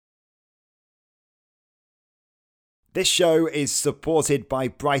This show is supported by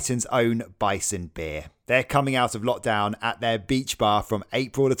Brighton's own Bison Beer. They're coming out of lockdown at their beach bar from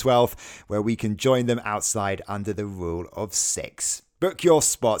April the 12th, where we can join them outside under the rule of 6. Book your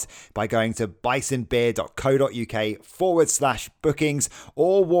spot by going to bisonbeer.co.uk/bookings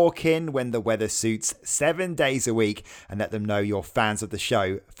or walk in when the weather suits 7 days a week and let them know you're fans of the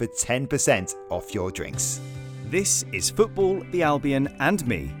show for 10% off your drinks. This is Football, the Albion and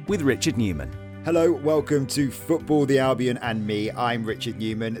Me with Richard Newman. Hello, welcome to Football, the Albion and Me. I'm Richard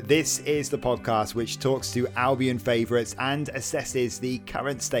Newman. This is the podcast which talks to Albion favourites and assesses the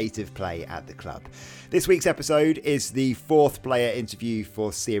current state of play at the club. This week's episode is the 4th player interview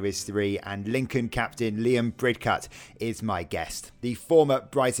for Series 3 and Lincoln captain Liam Bridcut is my guest. The former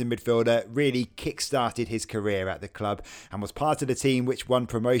Brighton midfielder really kick-started his career at the club and was part of the team which won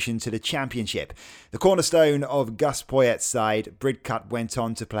promotion to the Championship. The cornerstone of Gus Poyet's side, Bridcut went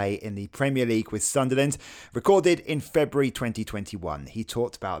on to play in the Premier League with Sunderland, recorded in February 2021. He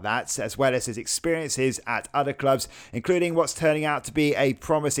talked about that, as well as his experiences at other clubs, including what's turning out to be a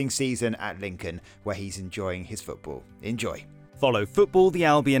promising season at Lincoln, where he's enjoying his football. Enjoy. Follow Football, the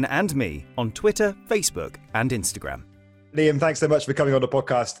Albion and Me on Twitter, Facebook and Instagram. Liam, thanks so much for coming on the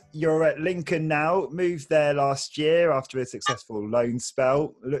podcast. You're at Lincoln now, moved there last year after a successful loan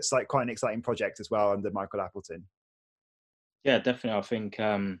spell. Looks like quite an exciting project as well under Michael Appleton. Yeah, definitely. I think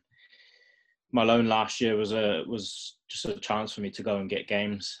my loan last year was just a chance for me to go and get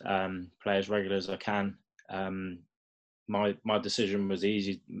games, play as regular as I can. My decision was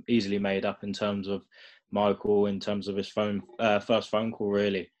easily made up in terms of Michael, in terms of his first phone call,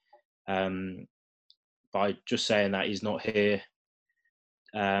 really. By just saying that he's not here,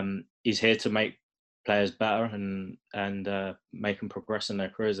 he's here to make players better and make them progress in their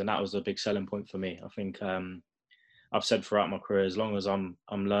careers, and that was a big selling point for me. I think I've said throughout my career, as long as I'm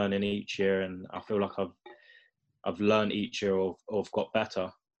learning each year, and I feel like I've learned each year or got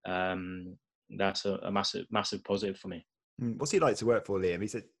better, that's a massive positive for me. What's he like to work for,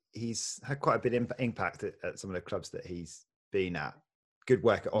 Liam? He's had quite a big impact at some of the clubs that he's been at. Good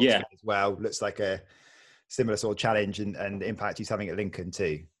work at Oxford as well. Looks like a similar sort of challenge and impact he's having at Lincoln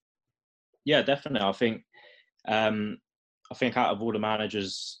too. Yeah, definitely. I think out of all the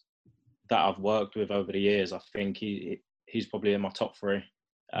managers that I've worked with over the years, I think he's probably in my top 3.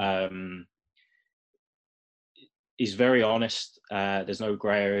 He's very honest. There's no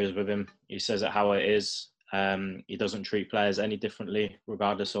grey areas with him. He says it how it is. He doesn't treat players any differently,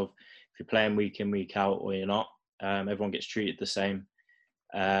 regardless of if you're playing week in, week out, or you're not. Everyone gets treated the same.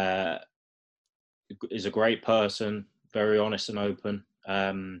 He's a great person, very honest and open.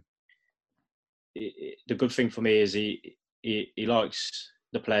 The good thing for me is he likes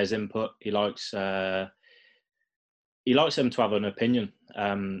the players' input. He likes them to have an opinion,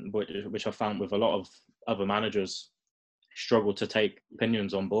 which I found with a lot of other managers struggle to take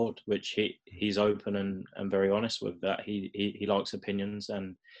opinions on board, which he's open and very honest with that. He likes opinions,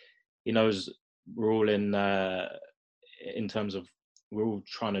 and he knows we're all in terms of we're all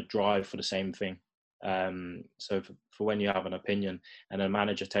trying to drive for the same thing. So for when you have an opinion and a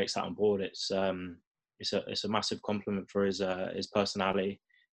manager takes that on board, it's a massive compliment for his personality,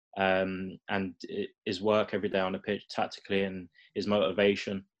 and his work every day on the pitch tactically, and his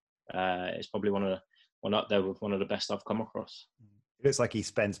motivation. It's probably one up there with one of the best I've come across. It looks like he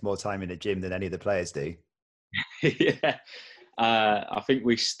spends more time in the gym than any of the players do. Yeah, I think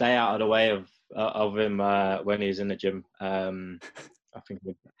we stay out of the way of him when he's in the gym. I think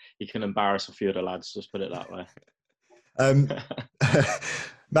he can embarrass a few of the lads, just put it that way.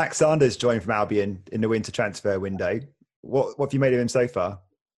 Max Sanders joined from Albion in the winter transfer window. What have you made of him so far?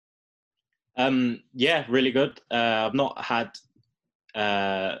 Yeah, really good. I've not had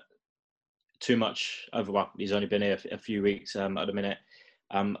too much over. Well, he's only been here a few weeks at the minute.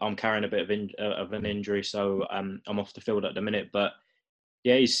 I'm carrying a bit of an injury, so I'm off the field at the minute. But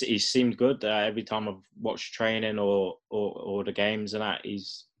yeah, he's seemed good. Every time I've watched training or the games and that,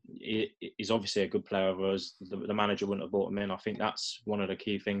 he's obviously a good player. Otherwise, the manager wouldn't have brought him in. I think that's one of the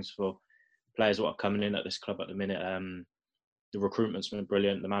key things for players that are coming in at this club at the minute. The recruitment's been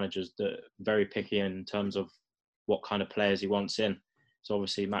brilliant. The manager's very picky in terms of what kind of players he wants in. So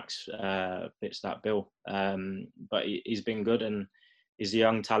obviously Max fits that bill. But he's been good, and he's a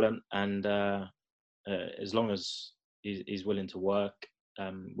young talent. And as long as he's willing to work,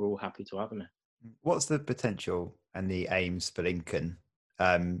 we're all happy to have him. What's the potential and the aims for Lincoln?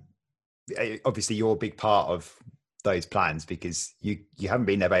 Obviously, you're a big part of those plans because you haven't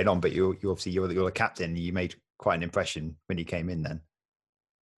been there very long, but you're the captain. You made quite an impression when you came in then.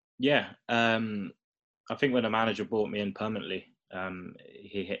 Yeah, I think when the manager brought me in permanently,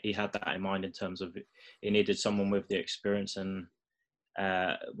 He had that in mind in terms of he needed someone with the experience and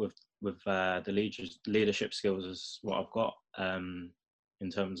with the leadership skills is what I've got in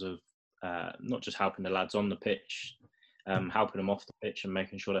terms of not just helping the lads on the pitch, helping them off the pitch and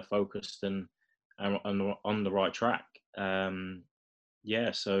making sure they're focused and on the right track.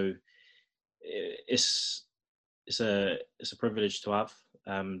 So it's a privilege to have.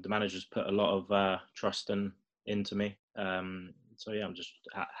 The manager's put a lot of trust into me. I'm just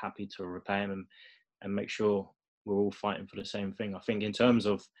happy to repay him and make sure we're all fighting for the same thing. I think in terms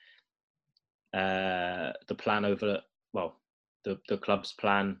of the plan the club's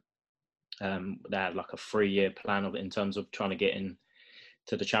plan, they had like a 3-year plan in terms of trying to get in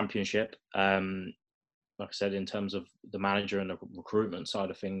to the championship. Like I said, in terms of the manager and the recruitment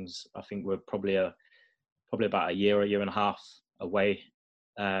side of things, I think we're probably about a year and a half away.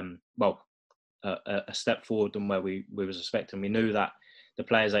 A step forward than where we was expecting. We knew that the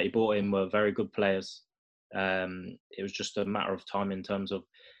players that he brought in were very good players. It was just a matter of time in terms of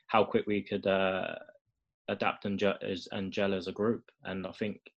how quick we could adapt and gel as a group. And I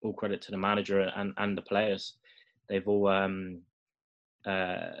think all credit to the manager and the players. They've all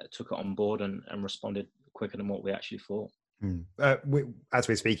took it on board and responded quicker than what we actually thought. As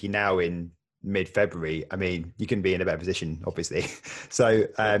we're speaking now in mid-February, I mean, you can be in a better position, obviously. So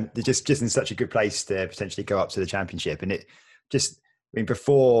they're just in such a good place to potentially go up to the championship. And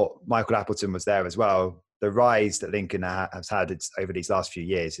before Michael Appleton was there as well, the rise that Lincoln has had over these last few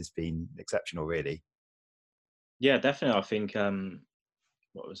years has been exceptional, really. Yeah, definitely. I think,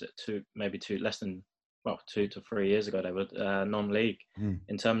 what was it, 2 to 3 years ago, they were non-league.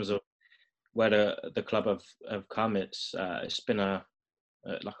 In terms of where the club have come, it's been a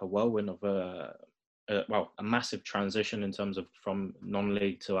whirlwind of a massive transition in terms of from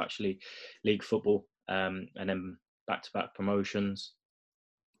non-league to actually league football, and then back-to-back promotions,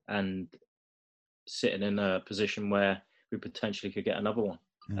 and sitting in a position where we potentially could get another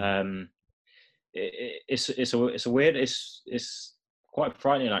one. It's quite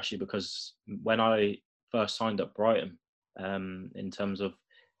frightening actually, because when I first signed up Brighton, in terms of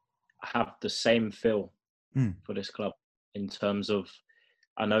I have the same feel for this club in terms of,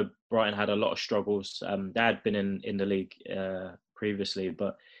 I know Brighton had a lot of struggles. They had been in the league previously,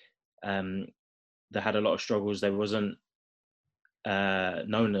 but they had a lot of struggles. They wasn't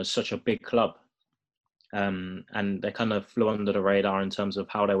known as such a big club. And they kind of flew under the radar in terms of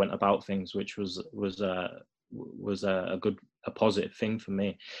how they went about things, which was a positive thing for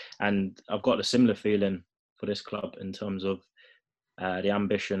me. And I've got a similar feeling for this club in terms of the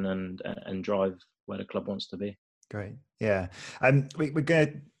ambition and drive where the club wants to be. Great. Yeah. We're going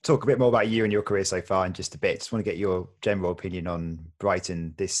to talk a bit more about you and your career so far in just a bit. Just want to get your general opinion on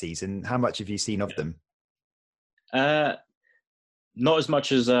Brighton this season. How much have you seen of them? Not as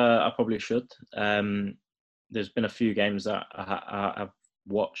much as I probably should. There's been a few games that I've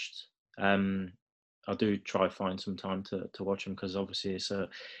watched. I do try find some time to watch them, because obviously it's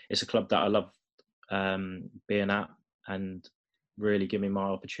a club that I love being at, and really give me my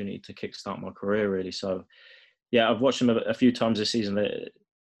opportunity to kickstart my career, really. So yeah, I've watched them a few times this season.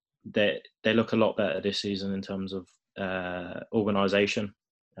 They look a lot better this season in terms of organisation.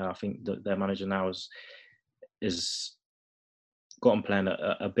 I think that their manager now is got them playing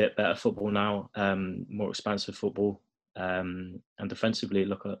a bit better football now, more expansive football, and defensively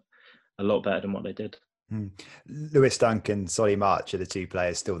look a lot better than what they did. Lewis Dunk and Solly March are the two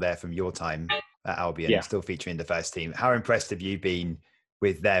players still there from your time at Albion, still featuring the first team. How impressed have you been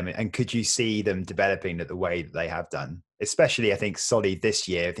with them, and could you see them developing at the way that they have done? Especially, I think Solly this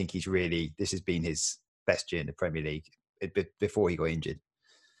year, I think this has been his best year in the Premier League before he got injured.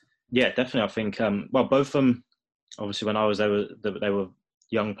 Yeah, definitely. I think, both of them, obviously when I was there, they were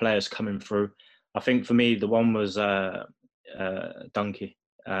young players coming through. I think for me, the one was Dunky.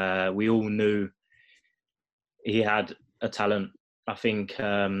 We all knew he had a talent. I think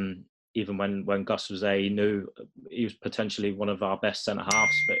even when Gus was there, he knew he was potentially one of our best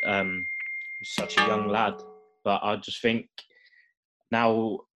centre-halves, but he's such a young lad. But I just think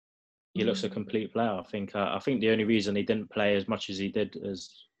now he looks a complete player. I think the only reason he didn't play as much as he did as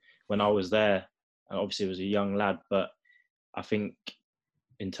when I was there, obviously he was a young lad, but I think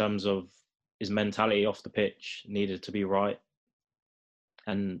in terms of his mentality off the pitch needed to be right.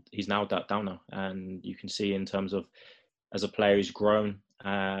 And he's now that down now. And you can see in terms of as a player, he's grown,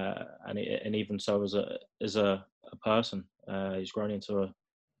 and even so as a person, he's grown into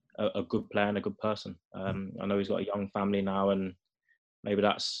a good player and a good person. I know he's got a young family now, and maybe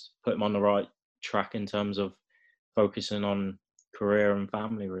that's put him on the right track in terms of focusing on career and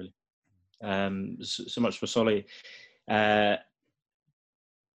family, really. So much for Solly.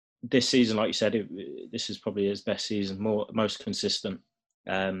 this season, like you said, this is probably his best season, most consistent,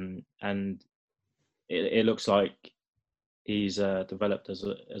 and it looks like he's developed as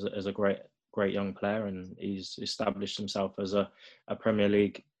a great young player, and he's established himself as a Premier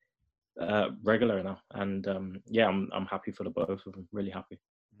League regular now. And yeah, I'm happy for the both of them. Really happy.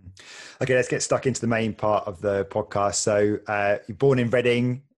 Okay, let's get stuck into the main part of the podcast. So, you're born in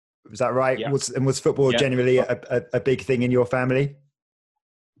Reading, was that right? Yeah. Was football generally a big thing in your family?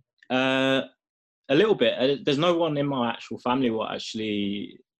 A little bit. There's no one in my actual family what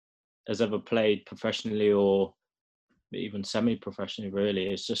actually has ever played professionally or even semi-professionally. Really,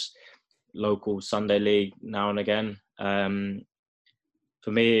 it's just local Sunday league now and again.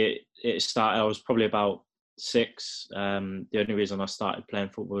 For me, it started. I was probably about 6. The only reason I started playing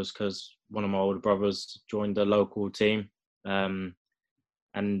football was because one of my older brothers joined the local team, and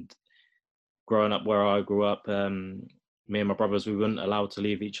growing up where I grew up, me and my brothers, we weren't allowed to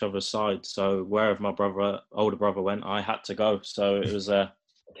leave each other's side. So wherever my older brother went, I had to go. So it was a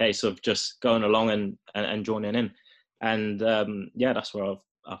case of just going along and joining in. And yeah, that's where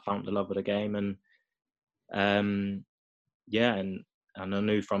I found the love of the game. And yeah, and I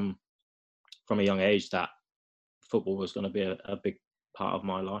knew from a young age that football was going to be a big part of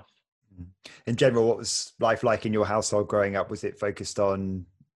my life. In general, what was life like in your household growing up? Was it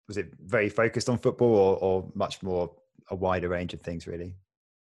very focused on football, or much more a wider range of things, really?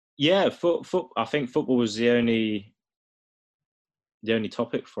 Yeah, I think football was the only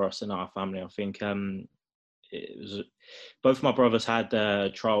topic for us in our family. I think it was, both my brothers had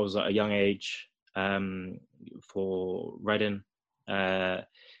trials at a young age for Reading, and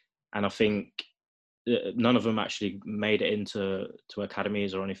I think none of them actually made it into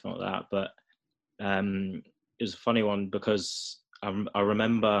academies or anything like that. But it was a funny one because I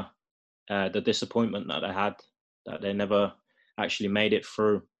remember the disappointment that I had, that they never actually made it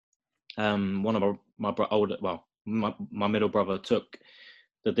through. One of my middle brother took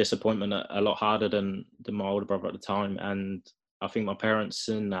the disappointment a lot harder than my older brother at the time, and I think my parents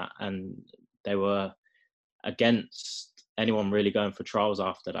seen that, and they were against anyone really going for trials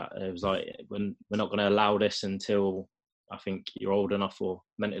after that. It was like, we're not going to allow this until I think you're old enough or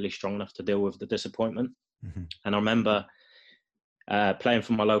mentally strong enough to deal with the disappointment. Mm-hmm. And I remember playing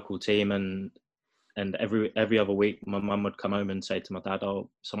for my local team, and every other week my mum would come home and say to my dad, "Oh,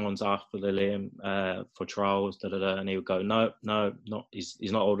 someone's after Liam for trials," and he would go, "No, not he's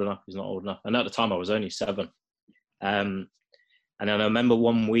not old enough. He's not old enough." And at the time I was only 7. And then I remember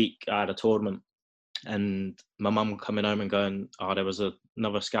one week I had a tournament, and my mum coming home and going, "Oh, there was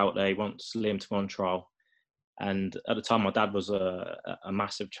another scout there. He wants Liam to go on trial." And at the time, my dad was a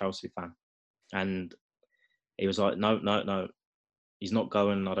massive Chelsea fan, and he was like, "No, he's not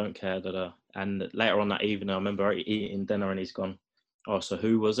going. I don't care." And later on that evening, I remember eating dinner, and he's gone, "Oh, so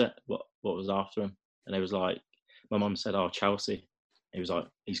who was it? What was after him?" And it was like, my mum said, "Oh, Chelsea." He was like,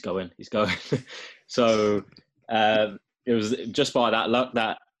 "He's going." So it was just by that luck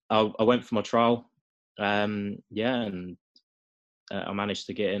that I went for my trial. Yeah, and I managed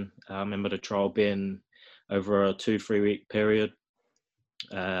to get in. I remember the trial being over a 2-3 week period.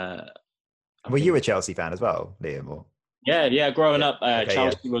 Were you a Chelsea fan as well, Liam? Or? Yeah. Growing up,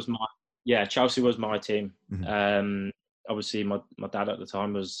 Chelsea was my team. Mm-hmm. Obviously, my dad at the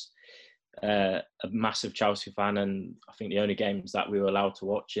time was a massive Chelsea fan, and I think the only games that we were allowed to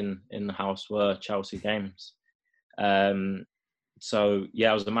watch in the house were Chelsea games. So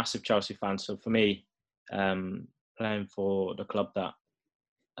yeah, I was a massive Chelsea fan. So for me, playing for the club that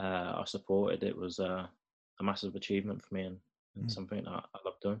I supported, it was a massive achievement for me, and something that I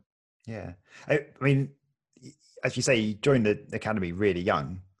love doing. Yeah, I mean, as you say, you joined the academy really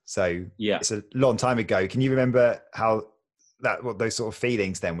young, so yeah, it's a long time ago. Can you remember what those sort of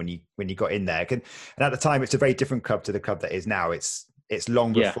feelings then when you got in there? And at the time, it's a very different club to the club that is now. It's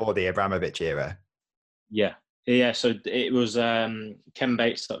long before the Abramovich era. Yeah. So it was Ken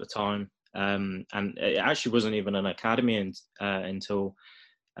Bates at the time, and it actually wasn't even an academy until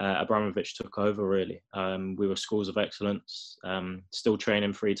Abramovich took over. Really, we were schools of excellence, still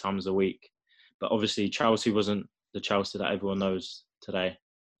training 3 times a week. But obviously, Chelsea wasn't the Chelsea that everyone knows today,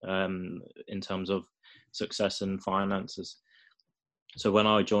 in terms of success and finances. So when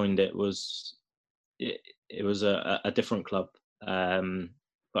I joined, it was a different club,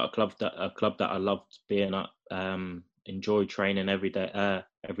 but a club that I loved being at. Enjoyed training every day.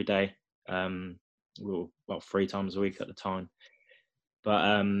 We were about 3 times a week at the time.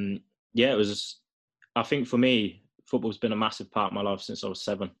 But yeah, it was. I think for me, football's been a massive part of my life since I was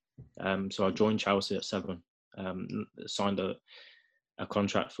 7. So I joined Chelsea at 7. Signed a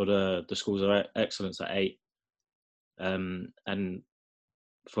contract for the schools of excellence at 8. And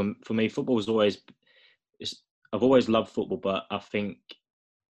for me, football was always. I've always loved football, but I think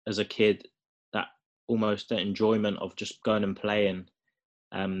as a kid, that almost the enjoyment of just going and playing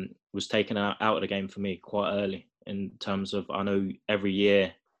was taken out of the game for me quite early. In terms of, I know every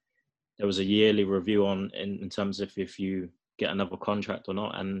year there was a yearly review in terms of if you get another contract or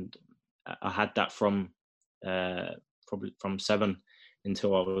not, and I had that from probably from 7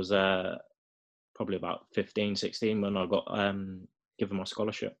 until I was probably about 15, 16 when I got given my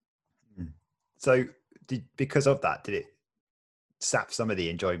scholarship. So because of that, did it sap some of the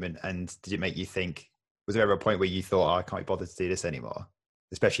enjoyment, and did it make you think, was there ever a point where you thought, oh, I can't be bothered to do this anymore,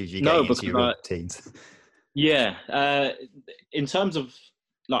 especially as you're getting into your teens? Yeah, in terms of,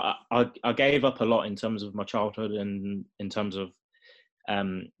 like, I gave up a lot in terms of my childhood, and in terms of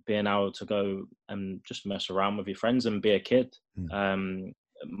being able to go and just mess around with your friends and be a kid.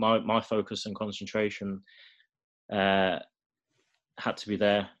 My focus and concentration had to be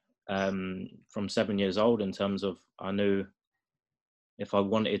there from 7 years old, in terms of, I knew if I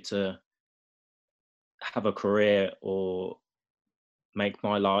wanted to have a career or make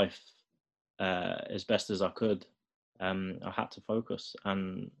my life as best as I could, I had to focus,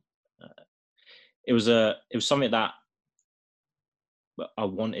 and it was something that I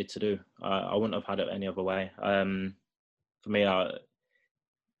wanted to do. I wouldn't have had it any other way. For me, I've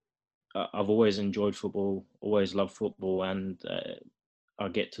always enjoyed football, always loved football, and I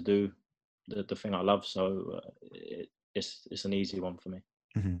get to do the thing I love. So it's an easy one for me.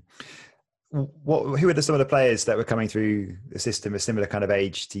 Mm-hmm. Who are some of the players that were coming through the system, a similar kind of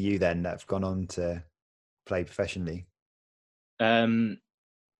age to you then, that have gone on to play professionally? At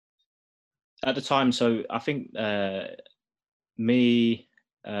the time, so I think me,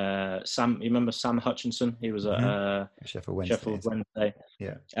 Sam. You remember Sam Hutchinson? He was at Sheffield Wednesday.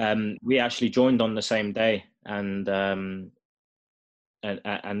 Yeah. We actually joined on the same day, and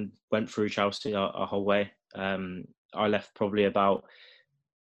went through Chelsea our whole way. I left probably about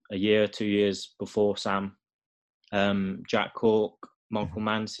a year, 2 years before Sam. Jack Cork, Michael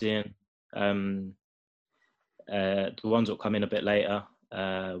Mansian. The ones that come in a bit later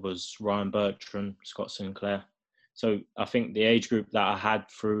was Ryan Bertrand, Scott Sinclair. So I think the age group that I had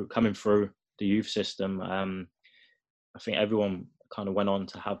coming through the youth system, I think everyone kind of went on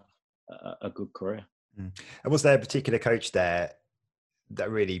to have a good career. And was there a particular coach there that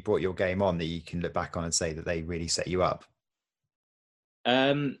really brought your game on, that you can look back on and say that they really set you up?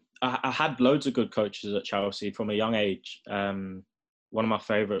 I had loads of good coaches at Chelsea from a young age. One of my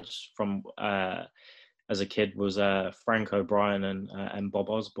favourites from as a kid was Frank O'Brien and Bob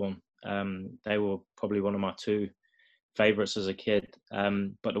Osborne. They were probably one of my two favourites as a kid.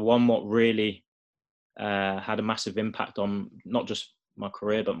 But the one what really had a massive impact on not just my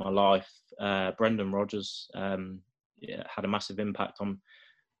career but my life, Brendan Rodgers, had a massive impact on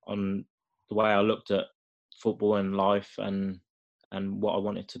the way I looked at football and life and what I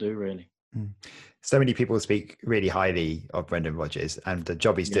wanted to do, really. So many people speak really highly of Brendan Rodgers, and the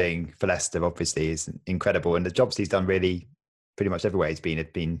job he's doing for Leicester obviously is incredible, and the jobs he's done really pretty much everywhere he's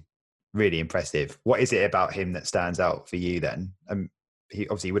been really impressive. What is it about him that stands out for you then? He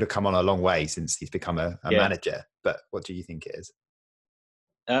obviously would have come on a long way since he's become a manager, but what do you think it is?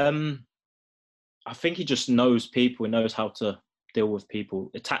 I think he just knows people. He knows how to deal with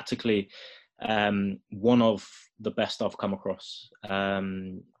people. Tactically, one of the best I've come across.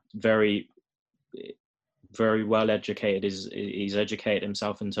 Very, very well educated. He's educated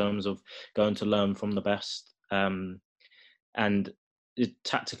himself in terms of going to learn from the best. And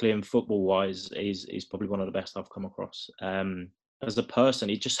tactically and football wise, he's probably one of the best I've come across. As a person,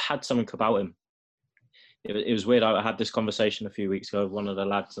 he just had something about him. It was weird. I had this conversation a few weeks ago with one of the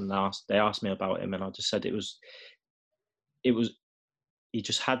lads, and they asked me about him, and I just said it was. He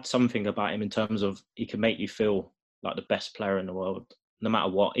just had something about him in terms of he could make you feel like the best player in the world, no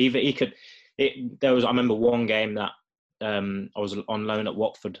matter what. Either he could. I remember one game that I was on loan at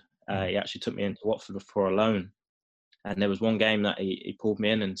Watford. He actually took me into Watford for a loan, and there was one game that he pulled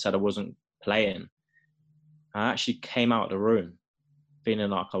me in and said I wasn't playing. I actually came out of the room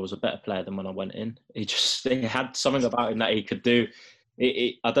feeling like I was a better player than when I went in. He had something about him that he could do.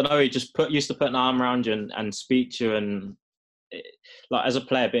 I don't know. He just used to put an arm around you and speak to you. And like as a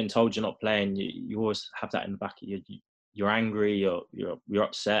player, being told you're not playing, you always have that in the back of you. You're angry. You're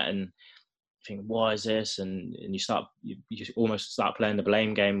upset, and you think, "Why is this?" And you almost start playing the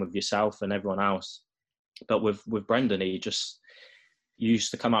blame game with yourself and everyone else. But with Brendan, he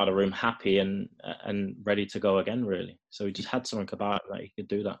used to come out of the room happy and ready to go again, really. So he just had something about him that he could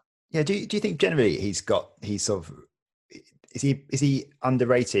do that. Yeah. Do you think generally he's sort of is he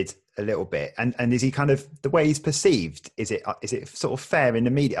underrated a little bit? And is he kind of the way he's perceived? Is it sort of fair in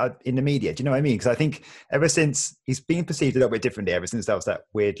the media? Do you know what I mean? Because I think ever since he's been perceived a little bit differently, ever since there was that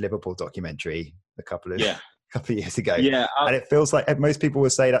weird Liverpool documentary a couple of years ago, and it feels like most people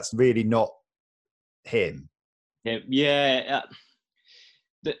would say that's really not him. The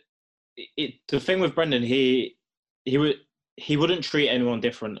thing with Brendan, he wouldn't treat anyone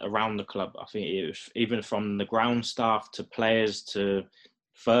different around the club. I think it was, even from the ground staff to players to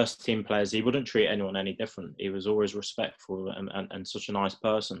first team players, he wouldn't treat anyone any different. He was always respectful and such a nice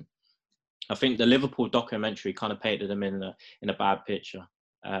person. I think the Liverpool documentary kind of painted him in a bad picture.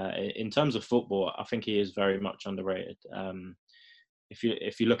 In terms of football, I think he is very much underrated.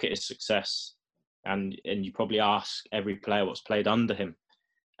 If you look at his success, and you probably ask every player what's played under him,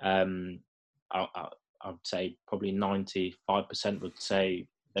 I would say probably 95% would say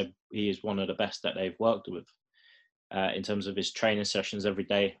that he is one of the best that they've worked with. In terms of his training sessions every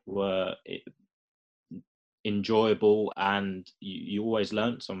day were enjoyable, and you always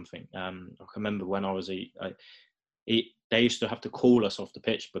learned something. I can remember when I was they used to have to call us off the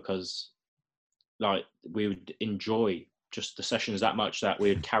pitch because like we would enjoy just the sessions that much that we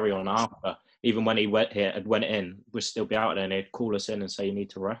would carry on after. Even when he went in, we'd still be out there and they'd call us in and say you need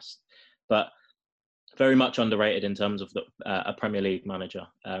to rest. But very much underrated in terms of a Premier League manager.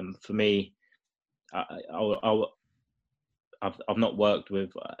 For me, I've not worked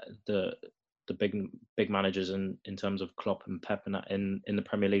with the big managers in terms of Klopp and Pep in the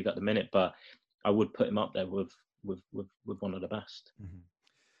Premier League at the minute, but I would put him up there with one of the best. Mm-hmm.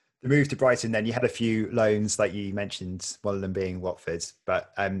 The move to Brighton, then you had a few loans, like you mentioned, one of them being Watford.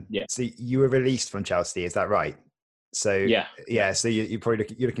 But so you were released from Chelsea, is that right? So yeah. So you're probably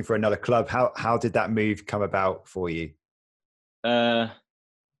looking for another club. How did that move come about for you? So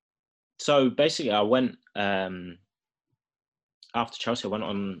basically, I went after Chelsea. I went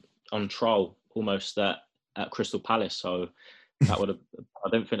on trial almost at Crystal Palace. So that would have. I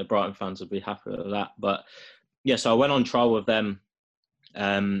don't think the Brighton fans would be happy with that. But yeah, so I went on trial with them.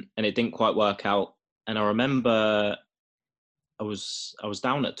 And it didn't quite work out. And I remember I was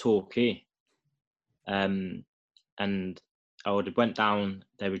down at Torquay, and I went down.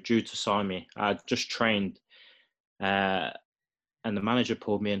 They were due to sign me. I had just trained, and the manager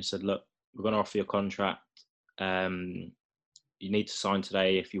pulled me in and said, "Look, we're going to offer you a contract. You need to sign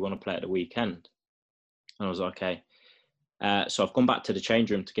today if you want to play at the weekend." And I was like, "Okay." So I've gone back to the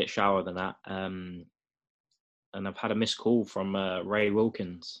change room to get showered and that. And I've had a missed call from Ray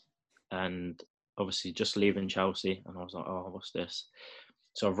Wilkins, and obviously just leaving Chelsea. And I was like, "Oh, what's this?"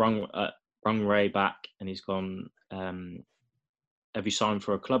 So I've rung Ray back, and he's gone, "Have you signed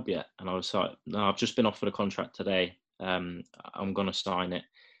for a club yet?" And I was like, "No, I've just been offered a contract today. I'm going to sign it."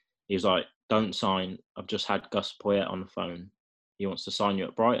 He was like, "Don't sign. I've just had Gus Poyet on the phone. He wants to sign you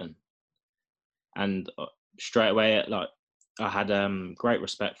at Brighton." And straight away, like, I had great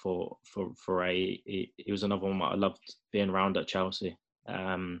respect for Ray. He was another one that I loved being around at Chelsea.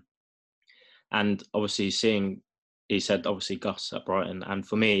 And obviously he said obviously Gus at Brighton. And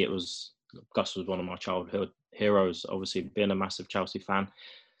for me, Gus was one of my childhood heroes, obviously being a massive Chelsea fan.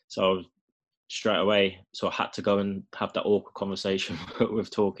 So straight away, so I had to go and have that awkward conversation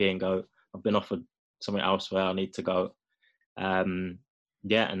with Torquay and go, "I've been offered something elsewhere, I need to go." And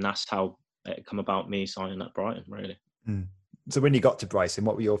that's how it come about me signing at Brighton, really. Mm. So when you got to Brighton,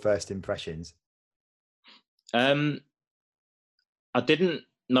 what were your first impressions? I didn't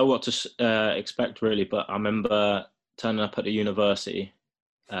know what to expect really, but I remember turning up at the university.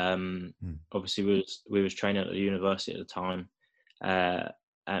 Obviously we was training at the university at the time, and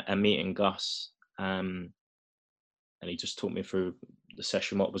meeting Gus, and he just talked me through the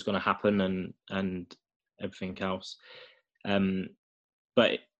session, what was going to happen, and everything else.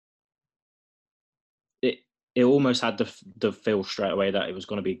 But it almost had the feel straight away that it was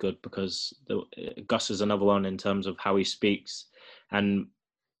going to be good, because Gus is another one in terms of how he speaks, and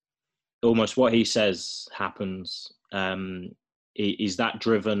almost what he says happens. He's that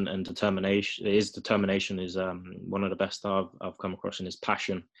driven and determination. His determination is one of the best I've come across, in his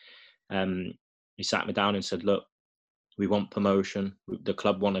passion. He sat me down and said, "Look, we want promotion. The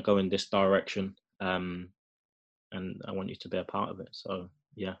club want to go in this direction, and I want you to be a part of it." So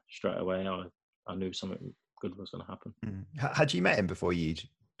yeah, straight away I knew something good was going to happen. Had you met him before you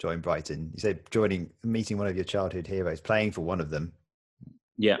joined Brighton? You said meeting one of your childhood heroes, playing for one of them.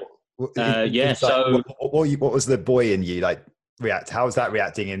 Yeah. So what was the boy in you like react? How was that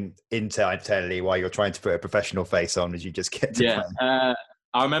reacting internally while you're trying to put a professional face on as you just get to play?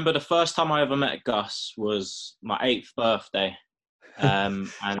 I remember the first time I ever met Gus was my 8th birthday. And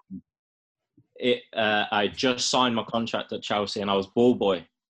I just signed my contract at Chelsea and I was ball boy.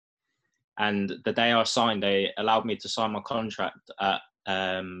 And the day I signed, they allowed me to sign my contract at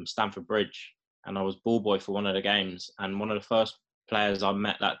Stamford Bridge. And I was ball boy for one of the games. And one of the first players I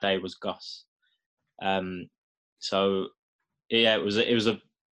met that day was Gus. So yeah, it was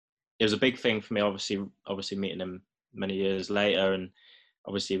a big thing for me. Obviously meeting him many years later, and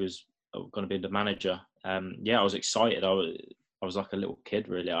obviously he was going to be the manager. Yeah, I was excited. I was like a little kid,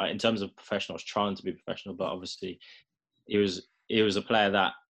 really. In terms of professional, I was trying to be professional, but obviously he was a player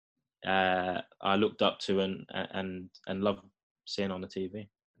that I looked up to and loved seeing on the TV.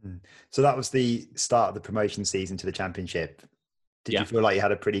 So that was the start of the promotion season to the Championship. Did you feel like you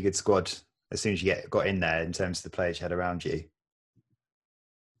had a pretty good squad as soon as you got in there in terms of the players you had around you?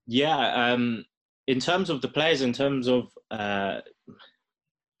 Yeah, in terms of the players, in terms of at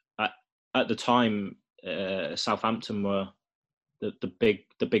the time, Southampton were the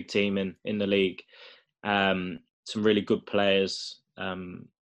big team in the league. Some really good players. In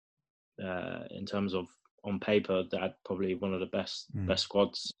terms of on paper, they had probably one of the best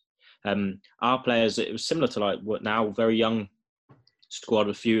squads. Our players, it was similar to like what now, very young squad,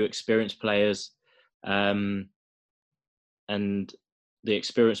 a few experienced players, and the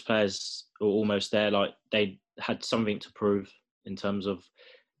experienced players were almost there. Like they had something to prove in terms of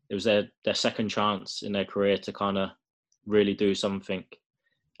it was their second chance in their career to kind of really do something.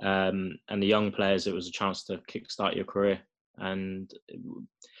 And the young players, it was a chance to kickstart your career. And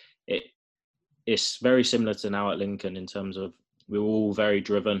it's very similar to now at Lincoln in terms of we were all very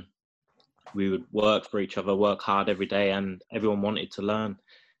driven. We would work for each other, work hard every day, and everyone wanted to learn.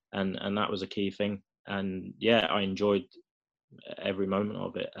 And that was a key thing. And yeah, I enjoyed every moment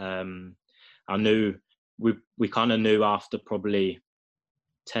of it. I knew we kind of knew after probably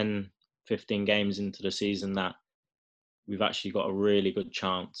 10, 15 games into the season that we've actually got a really good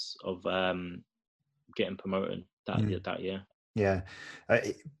chance of getting promoted that year. Yeah.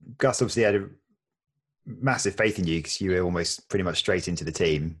 Gus obviously had a massive faith in you because you were almost pretty much straight into the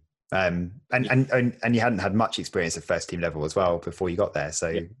team. And you hadn't had much experience at first team level as well before you got there.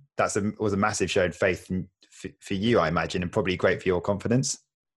 So that was a massive show of faith for you, I imagine, and probably great for your confidence.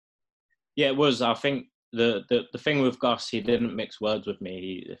 Yeah, it was. I think the thing with Gus, he didn't mix words with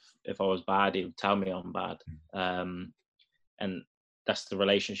me. If I was bad, he would tell me I'm bad. And that's the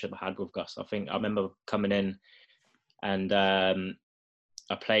relationship I had with Gus. I think I remember coming in and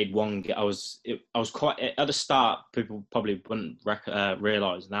I played one. I was quite at the start. People probably wouldn't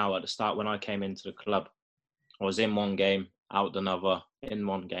realise now. At the start, when I came into the club, I was in one game, out another, in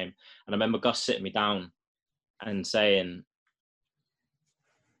one game, and I remember Gus sitting me down and saying,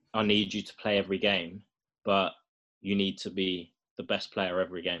 "I need you to play every game, but you need to be the best player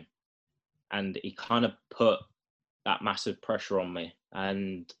every game." And he kind of put that massive pressure on me.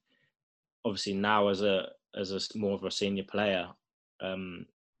 And obviously now, as a more of a senior player,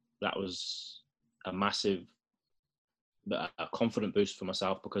 that was a massive confident boost for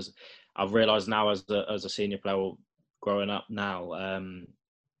myself, because I've realised now as a senior player growing up now,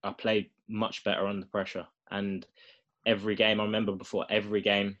 I played much better under pressure. And every game, I remember before every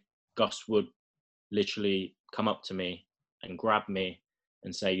game, Gus would literally come up to me and grab me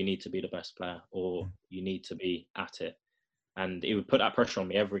and say, "You need to be the best player," or "You need to be at it." And he would put that pressure on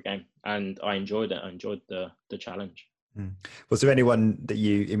me every game, and I enjoyed it. I enjoyed the challenge. Was there anyone that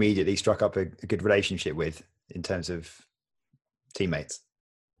you immediately struck up a good relationship with in terms of teammates?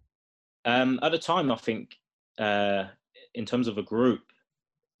 At the time, I think in terms of a group,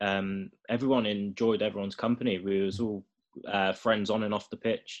 everyone enjoyed everyone's company. We was all friends on and off the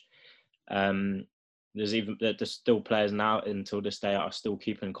pitch. There's still players now until this day I still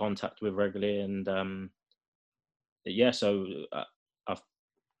keep in contact with regularly, and so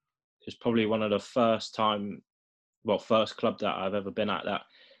it's probably one of the first club that I've ever been at that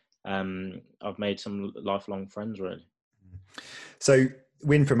I've made some lifelong friends, really. So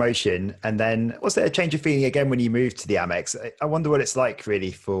win promotion, and then was there a change of feeling again when you moved to the Amex? I wonder what it's like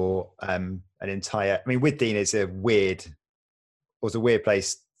really for an entire. I mean, Withdean was a weird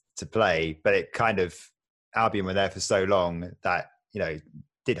place to play, but it kind of Albion were there for so long that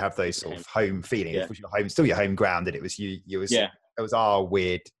did have those sort of home feeling. It was your home, still your home ground, and it was it was our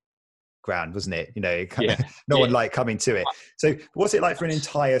weird ground, wasn't it? No one liked coming to it. So what's it like for an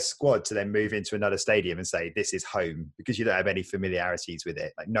entire squad to then move into another stadium and say this is home, because you don't have any familiarities with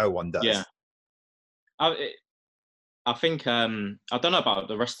it? Like no one does. Yeah, I think I don't know about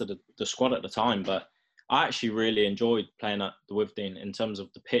the rest of the squad at the time, but I actually really enjoyed playing at the Withdean. In terms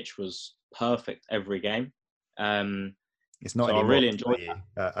of the pitch was perfect every game. It's not So I anymore really for enjoyed you.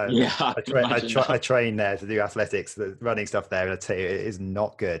 that. Yeah, I can imagine that. I train there to do athletics, the running stuff there, and I tell you, it is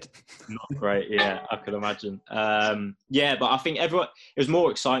not good. Not great. Yeah, I could imagine. Yeah, but I think everyone, it was more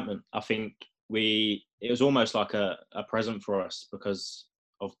excitement. I think it was almost like a present for us because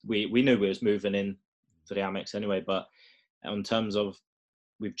we knew we was moving in to the Amex anyway, but in terms of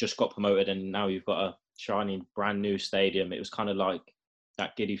we've just got promoted and now you've got a shiny brand new stadium, it was kind of like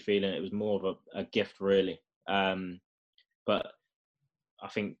that giddy feeling. It was more of a gift really. But I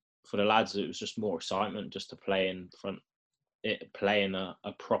think for the lads, it was just more excitement just to play in front, play in a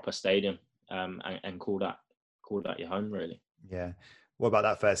proper stadium, and call that your home really. Yeah. What about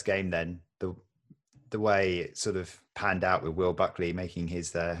that first game then? The way it sort of panned out with Will Buckley making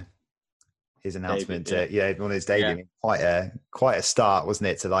his announcement on his debut. Yeah. Quite a start, wasn't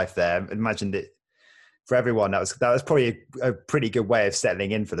it, to life there? I imagined it for everyone. That was probably a pretty good way of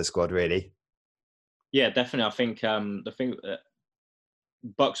settling in for the squad, really. Yeah, definitely. I think the thing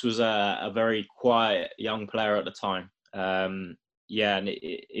Bucks was a very quiet young player at the time. Yeah, and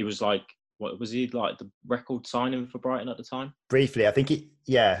it was like, what was he like, the record signing for Brighton at the time? Briefly, I think it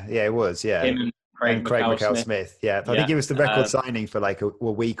was, yeah. Him and Craig McCall-Smith. Smith, yeah. I think he was the record signing for like a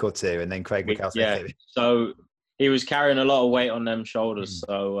week or two, and then Craig McCall Smith came in. So he was carrying a lot of weight on them shoulders.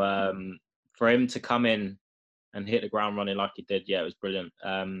 So for him to come in and hit the ground running like he did, yeah, it was brilliant.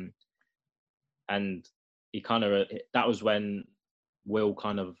 And he kind of that was when Will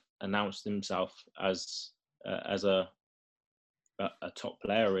kind of announced himself as a top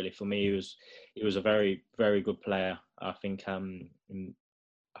player. Really, for me, he was a very, very good player. I think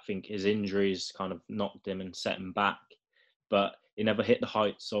his injuries kind of knocked him and set him back, but he never hit the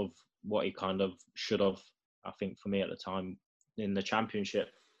heights of what he kind of should have. I think for me at the time in the Championship,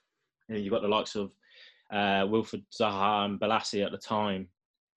 you got the likes of Wilfred Zaha and Balassi at the time.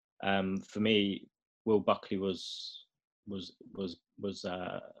 For me, Will Buckley was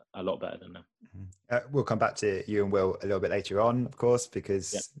a lot better than them. We'll come back to you and Will a little bit later on, of course,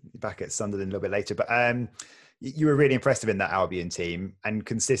 because you're back at Sunderland a little bit later. But you were really impressive in that Albion team and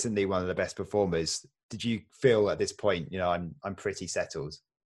consistently one of the best performers. Did you feel at this point, I'm pretty settled?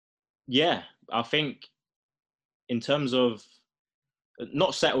 Yeah, I think in terms of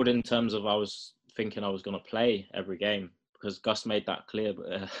not settled in terms of I was thinking I was going to play every game, because Gus made that clear.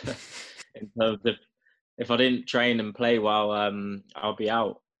 But in terms of if I didn't train and play well, I'll be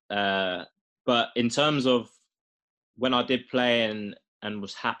out. But in terms of when I did play and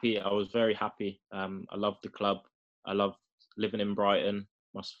was happy, I was very happy. I loved the club. I loved living in Brighton.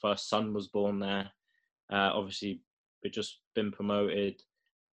 My first son was born there. Obviously, we'd just been promoted,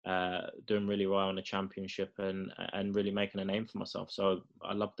 doing really well in the Championship and really making a name for myself. So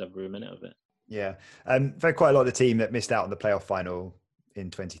I loved every minute of it. Yeah. Very quite a lot of the team that missed out on the playoff final in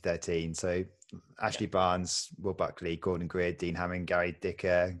 2013. So Ashley Barnes, Will Buckley, Gordon Greer, Dean Hammond, Gary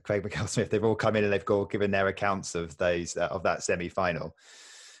Dicker, Craig McCall-Smith, they've all come in and they've all given their accounts of those of that semi-final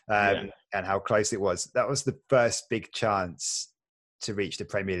and how close it was. That was the first big chance to reach the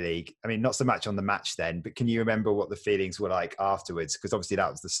Premier League. I mean, not so much on the match then, but can you remember what the feelings were like afterwards? Because obviously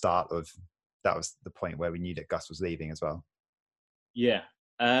that was the point where we knew that Gus was leaving as well. Yeah.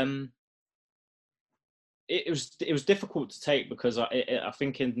 It was difficult to take because I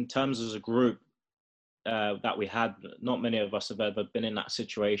think in terms as a group that we had, not many of us have ever been in that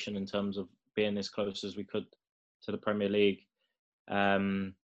situation in terms of being as close as we could to the Premier League.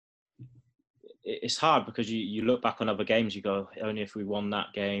 It's hard because you look back on other games, you go, only if we won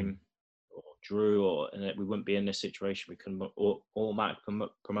that game or drew, and we wouldn't be in this situation. We can automatic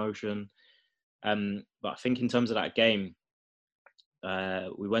promotion. But I think in terms of that game,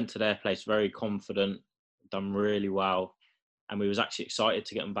 we went to their place very confident, done really well, and we was actually excited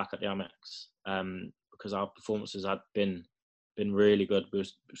to get them back at the Amex because our performances had been really good. We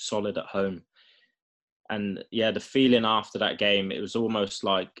was solid at home, and the feeling after that game, it was almost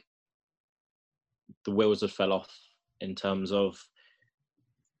like the wheels had fell off in terms of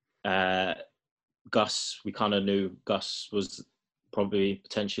Gus. We kind of knew Gus was probably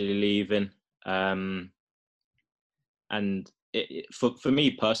potentially leaving, and for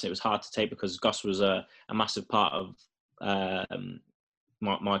me personally, it was hard to take because Gus was a massive part of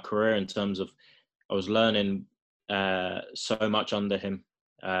my career in terms of I was learning so much under him,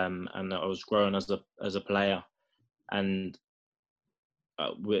 and I was growing as a player, and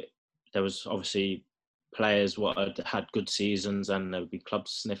there was obviously players what had good seasons, and there would be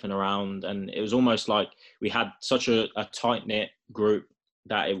clubs sniffing around, and it was almost like we had such a tight knit group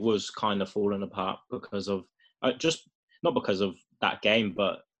that it was kind of falling apart because of just. Not because of that game,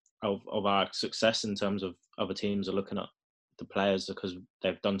 but of our success in terms of other teams are looking at the players because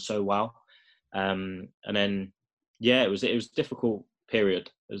they've done so well. And then yeah, it was a difficult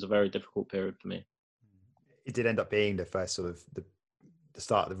period. It was a very difficult period for me. It did end up being the first sort of the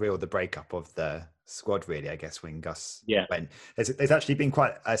start of the breakup of the squad, really, I guess, when Gus Yeah. went. There's actually been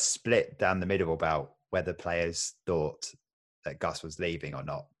quite a split down the middle about whether players thought that Gus was leaving or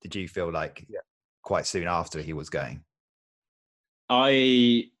not. Did you feel like quite soon after he was going?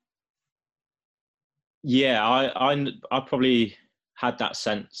 I probably had that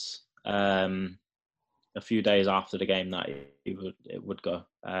sense a few days after the game that it would go.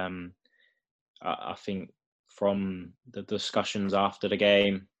 I think from the discussions after the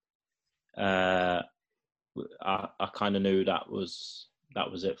game, I kind of knew that was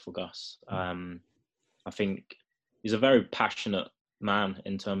it for Gus. I think he's a very passionate man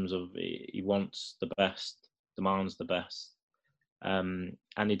in terms of he wants the best, demands the best, and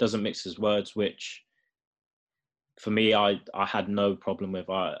he doesn't mix his words, which for me I had no problem with.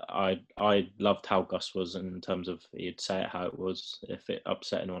 I loved how Gus was in terms of he'd say it how it was. If it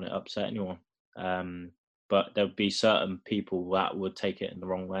upset anyone, it upset anyone. But there would be certain people that would take it in the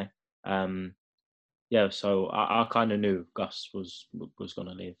wrong way. So I kind of knew Gus was going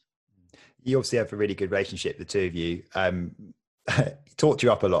to leave. You obviously have a really good relationship, the two of you. He talked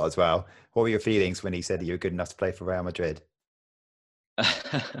you up a lot as well. What were your feelings when he said that you were good enough to play for Real Madrid?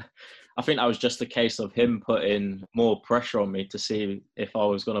 I think that was just a case of him putting more pressure on me to see if I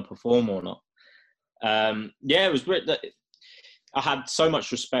was going to perform or not. It was great that I had so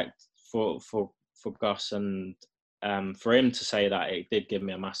much respect for Gus, and for him to say that, it did give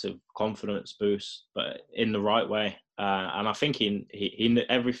me a massive confidence boost, but in the right way. And I think he knew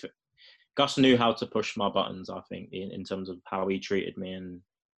everything. Gus knew how to push my buttons, I think, in terms of how he treated me and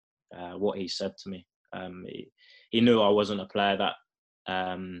what he said to me. He knew I wasn't a player that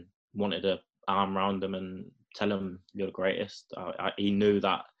wanted to arm around him and tell him you're the greatest. He knew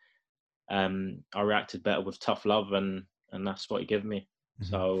that I reacted better with tough love, and that's what he gave me.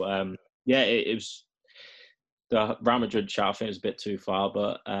 Mm-hmm. So, it was the Real Madrid chat. I think it was a bit too far,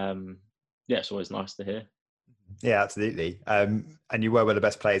 but it's always nice to hear. Yeah, absolutely. And you were one of the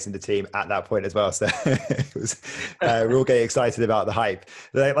best players in the team at that point as well. So it was, we're all getting excited about the hype.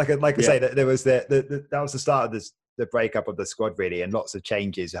 Like I say, that there was that was the start of the breakup of the squad, really, and lots of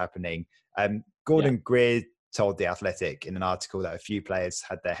changes happening. Gordon Greer told The Athletic in an article that a few players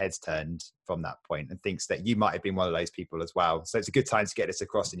had their heads turned from that point, and thinks that you might have been one of those people as well. So it's a good time to get this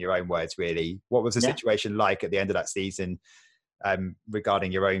across in your own words, really. What was the situation like at the end of that season?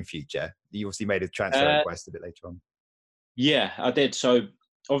 Regarding your own future, you obviously made a transfer request a bit later on. Yeah, I did. So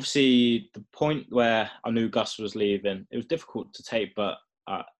obviously, the point where I knew Gus was leaving, it was difficult to take, but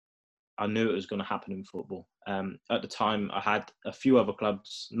I knew it was going to happen in football. At the time, I had a few other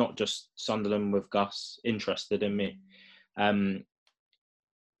clubs, not just Sunderland with Gus, interested in me.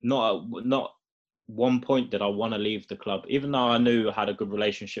 Not one point did I want to leave the club, even though I knew I had a good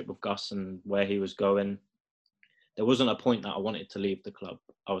relationship with Gus and where he was going. There wasn't a point that I wanted to leave the club.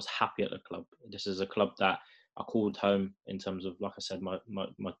 I was happy at the club. This is a club that I called home in terms of, like I said, my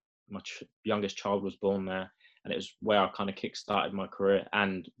youngest child was born there, and it was where I kind of kick-started my career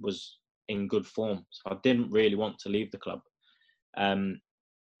and was in good form. So I didn't really want to leave the club. I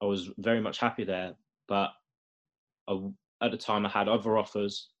was very much happy there, but at the time I had other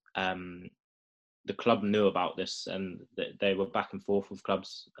offers. The club knew about this, and they were back and forth with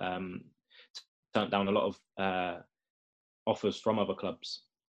clubs. Turned down a lot of offers from other clubs.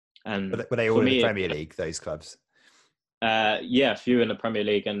 And were they all in the Premier League, those clubs? A few in the Premier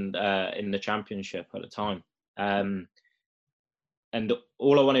League and in the Championship at the time. And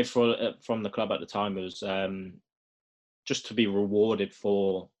all I wanted from the club at the time was just to be rewarded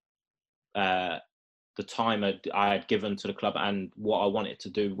for the time I had given to the club and what I wanted to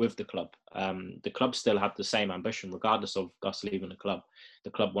do with the club. The club still had the same ambition, regardless of Gus leaving the club.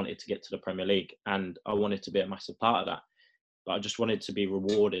 The club wanted to get to the Premier League, and I wanted to be a massive part of that. But I just wanted to be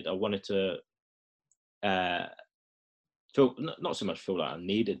rewarded. I wanted to not so much feel like I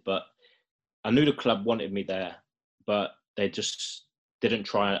needed, but I knew the club wanted me there, but they just didn't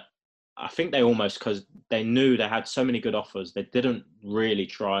try it. I think they almost, because they knew they had so many good offers, they didn't really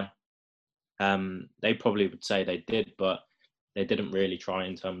try. They probably would say they did, but they didn't really try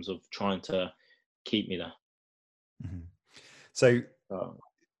in terms of trying to keep me there. Mm-hmm. So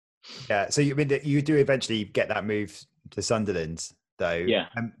you do eventually get that move to Sunderland, though. Yeah.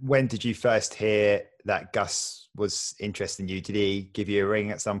 When did you first hear that Gus was interested in you? Did he give you a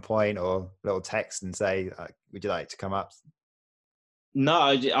ring at some point, or a little text and say, "Would you like to come up"? No,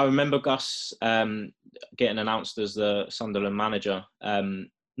 I remember Gus getting announced as the Sunderland manager.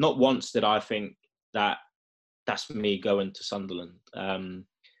 Not once did I think that that's me going to Sunderland. At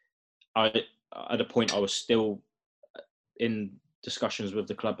a point, I was still in discussions with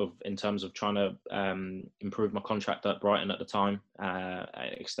the club in terms of trying to improve my contract at Brighton at the time,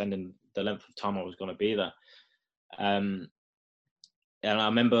 extending the length of time I was going to be there. And I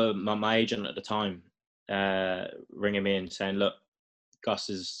remember my agent at the time ringing me and saying, "Look, Gus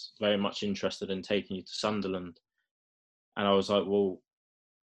is very much interested in taking you to Sunderland." And I was like, well,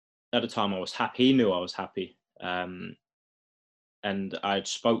 at the time I was happy. He knew I was happy. And I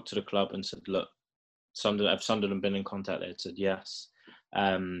spoke to the club and said, look, have Sunderland been in contact? They said yes.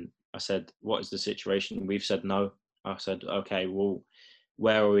 I said, what is the situation? We've said no. I said, okay, well,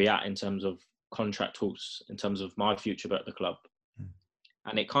 where are we at in terms of contract talks, in terms of my future at the club?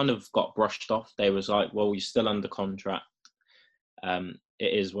 And it kind of got brushed off. They was like, well, you're still under contract. It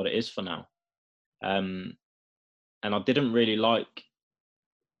is what it is for now. And I didn't really like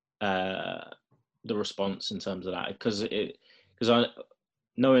the response in terms of that, because I,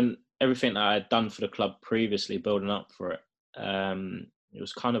 knowing everything that I had done for the club previously, building up for it, it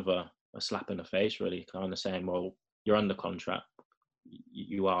was kind of a slap in the face, really, kind of saying, well, you're under contract,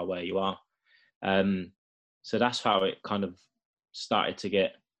 you are where you are. So that's how it kind of started to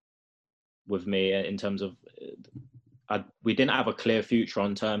get with me in terms of, we didn't have a clear future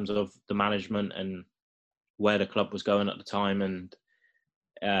in terms of the management and where the club was going at the time, and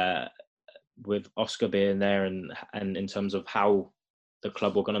with Oscar being there, and in terms of how the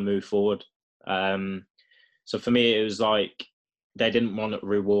club were going to move forward. So for me, it was like they didn't want to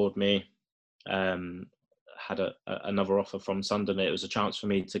reward me. Had another offer from Sunderland. It was a chance for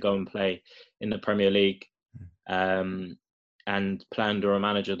me to go and play in the Premier League, and play under a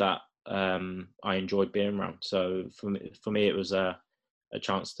manager that I enjoyed being around. So for me, it was a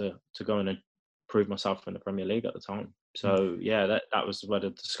chance to go in and prove myself in the Premier League at the time. So yeah, that was where the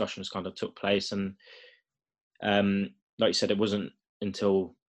discussions kind of took place. And like you said, it wasn't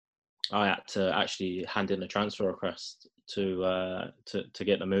until I had to actually hand in a transfer request to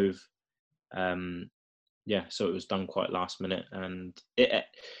get the move. So it was done quite last minute, and it,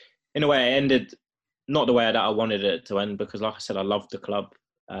 in a way, it ended not the way that I wanted it to end, because, like I said, I loved the club.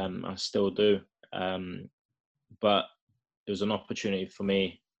 I still do, but it was an opportunity for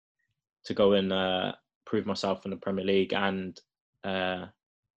me to go and prove myself in the Premier League, and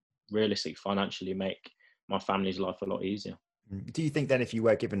realistically, financially, make my family's life a lot easier. Do you think then, if you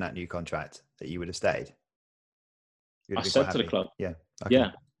were given that new contract, that you would have stayed? I said to the club, yeah, okay.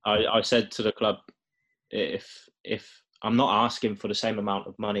 Yeah, I said to the club, if I'm not asking for the same amount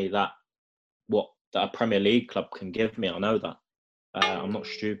of money that a Premier League club can give me, I know that. I'm not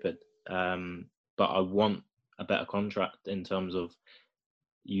stupid, but I want a better contract in terms of,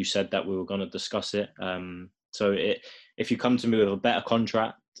 you said that we were going to discuss it. So if you come to me with a better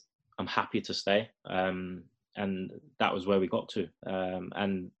contract, I'm happy to stay. And that was where we got to.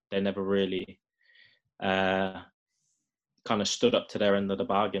 And they never really kind of stood up to their end of the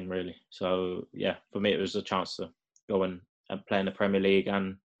bargain, really. So yeah, for me, it was a chance to go and play in the Premier League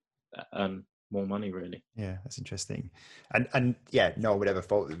and earn more money, really. Yeah, that's interesting. And yeah, no one would ever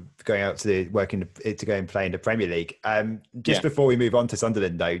fault going out to to go and play in the Premier League. Before we move on to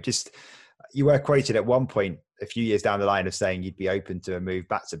Sunderland, though, you were quoted at one point a few years down the line of saying you'd be open to a move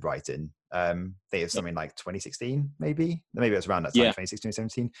back to Brighton. I think it's something like 2016, maybe it was around that time, 2016,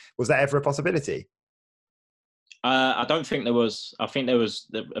 2017. Was that ever a possibility? I don't think there was. I think there was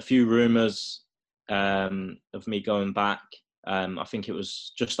a few rumours of me going back. I think it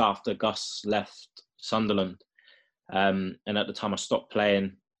was just after Gus left Sunderland, and at the time I stopped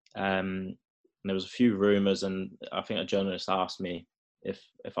playing. And there was a few rumours, and I think a journalist asked me if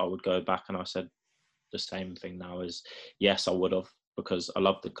I would go back, and I said the same thing now, is yes, I would have, because I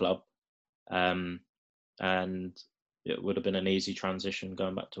love the club, and it would have been an easy transition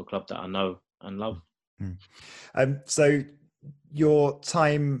going back to a club that I know and love. So your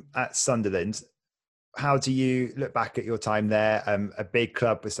time at Sunderland, how do you look back at your time there? A big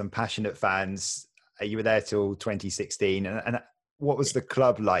club with some passionate fans. You were there till 2016, and what was the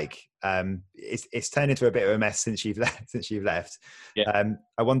club like? It's turned into a bit of a mess since you've left. Yeah.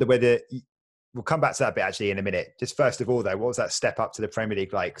 I wonder whether we'll come back to that bit actually in a minute. Just first of all, though, what was that step up to the Premier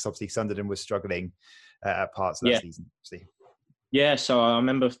League like? Because obviously Sunderland was struggling at parts of that season. Obviously. Yeah, so I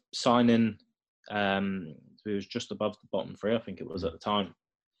remember signing. It was just above the bottom three, I think it was at the time,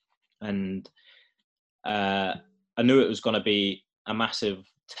 and I knew it was going to be a massive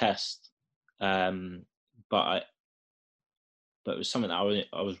test, but it was something that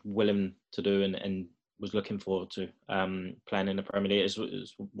I was willing to do and was looking forward to. Playing in the Premier League is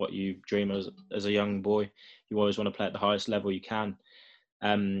what you dream as a young boy. You always want to play at the highest level you can.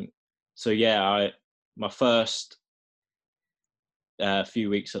 So yeah, my first few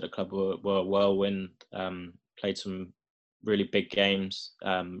weeks at the club were a whirlwind. Played some really big games,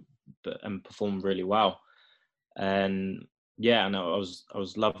 and performed really well. And yeah, and I was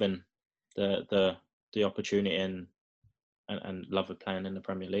loving the opportunity and loving playing in the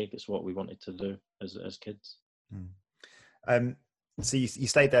Premier League. It's what we wanted to do as kids. So you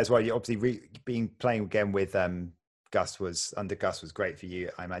stayed there as well. You obviously being playing again with Gus was great for you,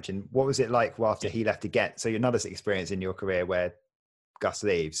 I imagine. What was it like after he left again? So another experience in your career where Gus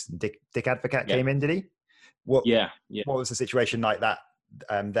leaves. Dick Advocat came in, did he? What was the situation like that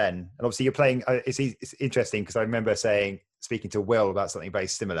then? And obviously you're playing. It's interesting because I remember speaking to Will about something very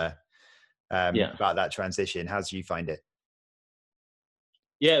similar about that transition. How did you find it?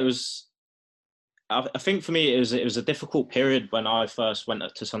 Yeah, it was. I think for me it was a difficult period when I first went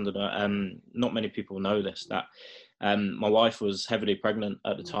to Sunderland. Not many people know this, that my wife was heavily pregnant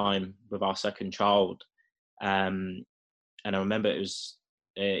at the time with our second child, and I remember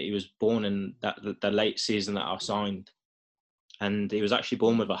he was born in the late season that I signed, and he was actually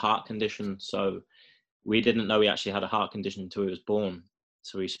born with a heart condition. So we didn't know he actually had a heart condition until he was born.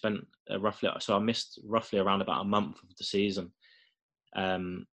 So we spent I missed roughly around about a month of the season.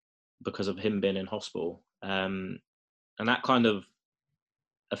 Because of him being in hospital, and that kind of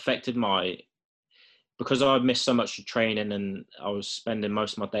affected because I missed so much training and I was spending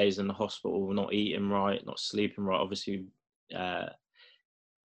most of my days in the hospital, not eating right, not sleeping right, obviously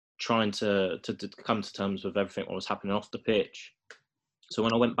trying to come to terms with everything what was happening off the pitch. So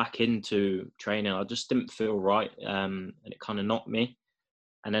when I went back into training, I just didn't feel right, and it kind of knocked me.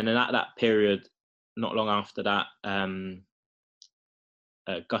 And then in that period, not long after that,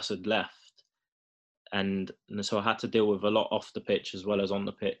 Gus had left, and so I had to deal with a lot off the pitch as well as on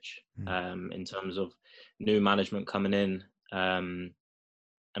the pitch, in terms of new management coming in, and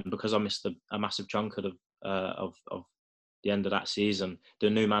because I missed a massive chunk of the end of that season, the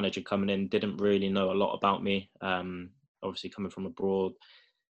new manager coming in didn't really know a lot about me, obviously coming from abroad,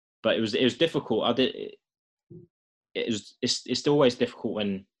 but it was difficult. It's always difficult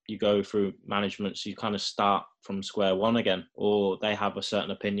when you go through management, so you kind of start from square one again, or they have a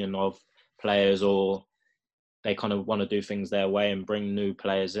certain opinion of players, or they kind of want to do things their way and bring new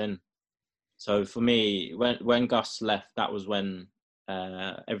players in. So for me, when Gus left, that was when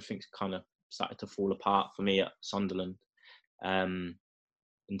everything kind of started to fall apart for me at Sunderland, in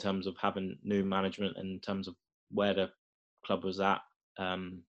terms of having new management and in terms of where the club was at.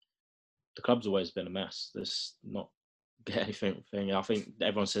 The club's always been a mess. There's not anything. I think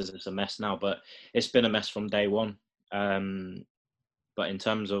everyone says it's a mess now, but it's been a mess from day one. But in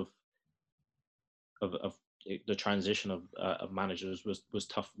terms of the transition of managers was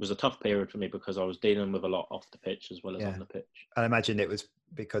tough. Was a tough period for me because I was dealing with a lot off the pitch as well as on the pitch. And I imagine it was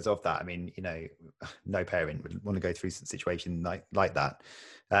because of that. I mean, no parent would want to go through a situation like that.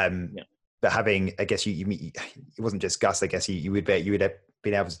 But having, I guess it wasn't just Gus. I guess you would have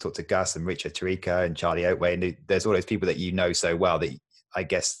been able to talk to Gus and Richard Tarika and Charlie Oatway, and there's all those people that so well that I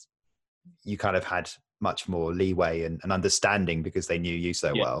guess you kind of had much more leeway and understanding because they knew you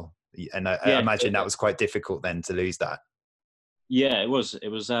so well. And I imagine that was quite difficult then to lose that. Yeah, it was. It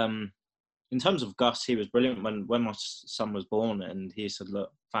was. In terms of Gus, he was brilliant when my son was born, and he said,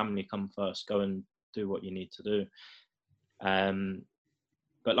 "Look, family come first. Go and do what you need to do."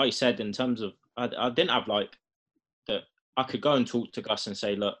 But like you said, in terms of, I didn't have like that. I could go and talk to Gus and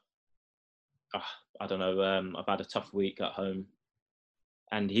say, "Look, I don't know. I've had a tough week at home,"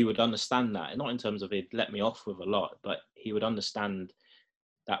 and he would understand that. Not in terms of he'd let me off with a lot, but he would understand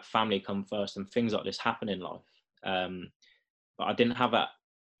that family come first and things like this happen in life. But I didn't have that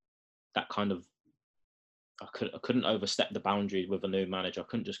kind of. I couldn't overstep the boundary with a new manager. I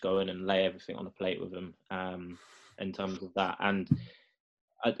couldn't just go in and lay everything on a plate with him. In terms of that, and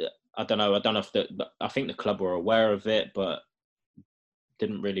I don't know. I don't know if I think the club were aware of it, but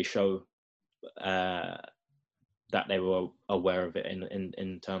didn't really show that they were aware of it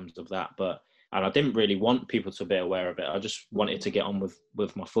in terms of that. And I didn't really want people to be aware of it. I just wanted to get on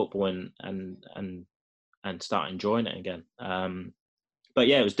with my football and start enjoying it again. But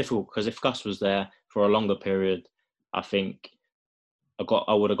yeah, it was difficult because if Gus was there for a longer period, I think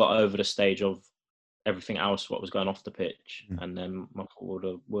I would have got over the stage of everything else what was going off the pitch, and then my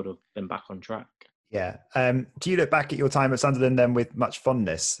football would have been back on track. Yeah. Do you look back at your time at Sunderland then with much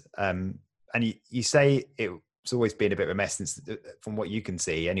fondness? And you say it's always been a bit of a mess from what you can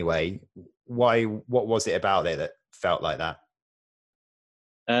see anyway. Why? What was it about it that felt like that?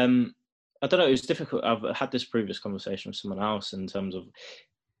 I don't know. It was difficult. I've had this previous conversation with someone else in terms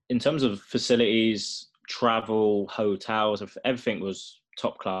of facilities, travel, hotels. Everything was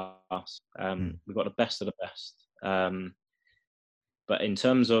top class. We got the best of the best. But in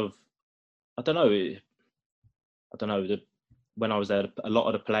terms of, I don't know. when I was there, a lot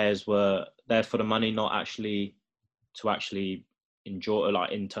of the players were there for the money, not actually to actually enjoy,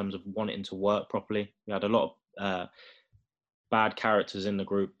 like in terms of wanting to work properly. We had a lot of bad characters in the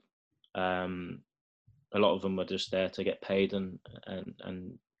group. A lot of them were just there to get paid and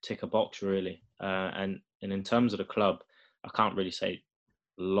tick a box, really. And in terms of the club, I can't really say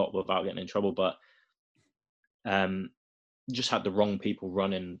a lot without getting in trouble, but just had the wrong people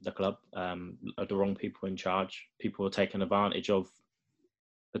running the club, the wrong people in charge. People were taking advantage of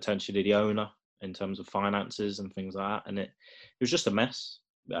potentially the owner in terms of finances and things like that, and it was just a mess.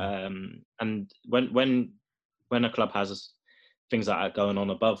 And when a club has things like that going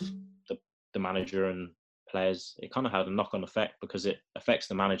on above the manager and players, it kind of had a knock-on effect, because it affects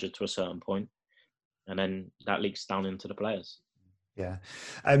the manager to a certain point, and then that leaks down into the players. Yeah.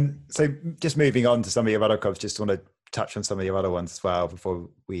 So just moving on to some of your other clubs, just want to touch on some of your other ones as well before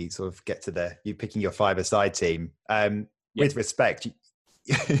we sort of get to you picking your five-a-side team. With respect,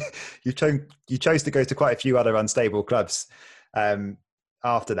 you chose to go to quite a few other unstable clubs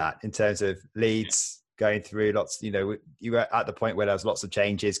after that, in terms of Leeds, going through lots, you were at the point where there was lots of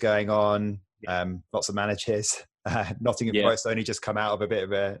changes going on, lots of managers. Nottingham Forest only just come out of a bit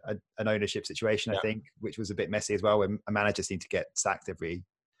of an ownership situation, I think, which was a bit messy as well, when a manager seemed to get sacked every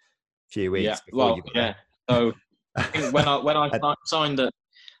few weeks. So I think when I signed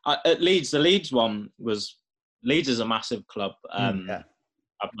at Leeds, the Leeds one was, Leeds is a massive club. I've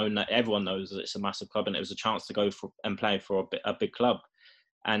known that, everyone knows that it's a massive club, and it was a chance to go and play for a big club.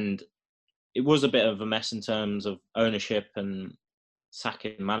 And it was a bit of a mess in terms of ownership and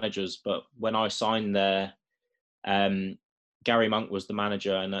sacking managers. But when I signed there, Gary Monk was the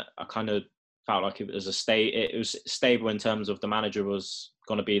manager, and I kind of felt like it was stable in terms of the manager was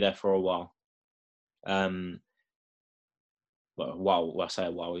going to be there for a while. I say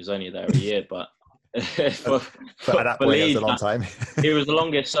a while, he was only there a year, but for at that point, Leeds, it was a long time. He was the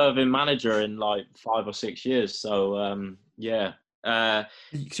longest serving manager in like 5 or 6 years. So yeah. So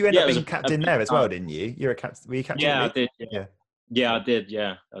you ended up being captain there as well, didn't you? Were you captain? Yeah, I did. Yeah, I did.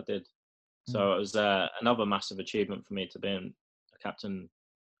 Yeah, I did. So it was another massive achievement for me to be a captain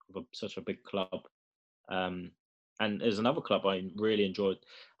of such a big club. And there's another club I really enjoyed.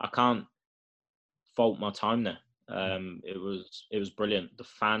 I can't fault my time there. It was brilliant. The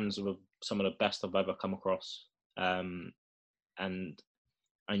fans were some of the best I've ever come across, and I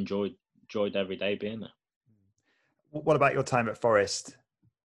enjoyed every day being there. What about your time at Forest?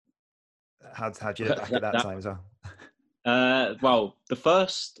 How did you look back at that time as well? Well, the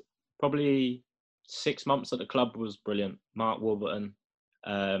first probably 6 months at the club was brilliant. Mark Warburton,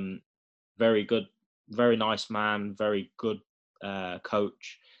 very good, very nice man, very good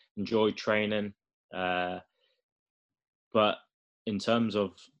coach. Enjoyed training. But in terms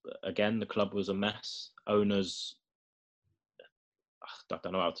of, again, the club was a mess. Owners, I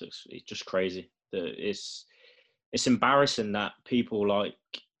don't know how to. It's just crazy. It's embarrassing that people like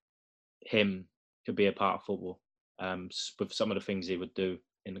him could be a part of football. With some of the things he would do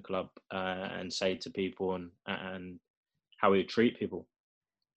in the club and say to people, and how he would treat people.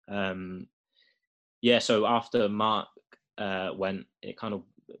 So after Mark went, it kind of,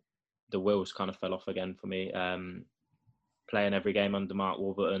 the wheels kind of fell off again for me. Playing every game under Mark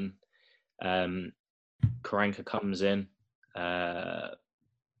Warburton. Karanka comes in,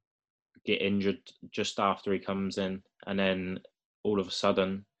 get injured just after he comes in, and then all of a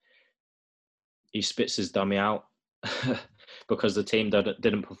sudden he spits his dummy out because the team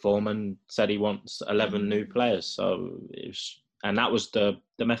didn't perform, and said he wants 11 new players. So and that was the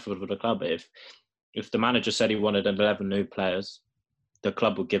method of the club. If the manager said he wanted 11 new players, the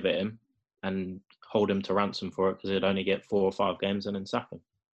club would give it him and hold him to ransom for it, because he'd only get 4 or 5 games and then sack him.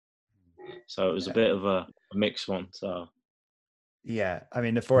 So it was a bit of a mixed one. So yeah, I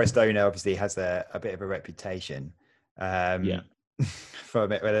mean, the Forest owner obviously has a bit of a reputation. For a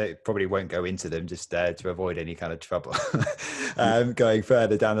bit, where they probably won't go into them, just to avoid any kind of trouble going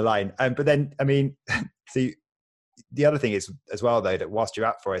further down the line. But then, I mean, see, the other thing is as well, though, that whilst you're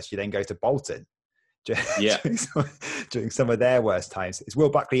at Forest, you then go to Bolton. During some of their worst times. Is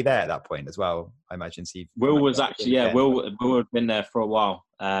Will Buckley there at that point as well? I imagine. So Will was actually, Will had been there for a while.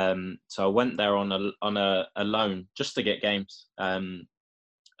 So I went there on a loan just to get games. At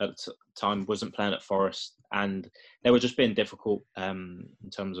the time, wasn't playing at Forest, and they were just being difficult in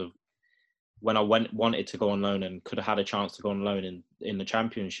terms of when I wanted to go on loan and could have had a chance to go on loan in the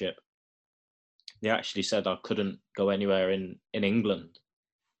Championship. They actually said I couldn't go anywhere in England.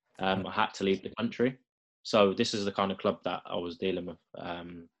 I had to leave the country. So this is the kind of club that I was dealing with.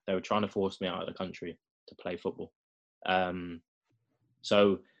 They were trying to force me out of the country to play football.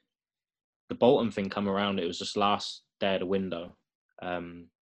 So the Bolton thing come around, it was just last there at the window.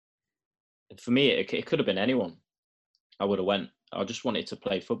 For me, it could have been anyone. I would have went. I just wanted to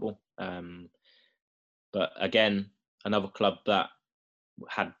play football. But again, another club that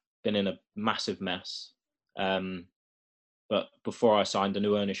had been in a massive mess. But before I signed, the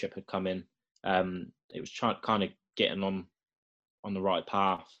new ownership had come in. It was kind of getting on the right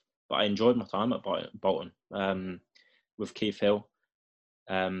path. But I enjoyed my time at Bolton with Keith Hill.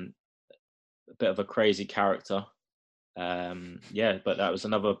 A bit of a crazy character. But that was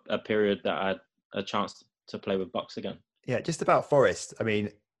a period that I had a chance to play with Bucks again. Yeah, just about Forest. I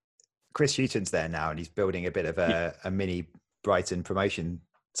mean, Chris Hughton's there now, and he's building a bit of a mini Brighton promotion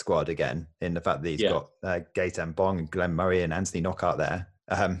squad again. In the fact that he's got Gaetan Bong and Glenn Murray and Anthony Knockaert there.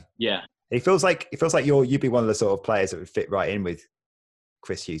 It feels like you'd be one of the sort of players that would fit right in with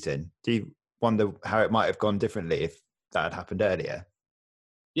Chris Hughton. Do you wonder how it might have gone differently if that had happened earlier?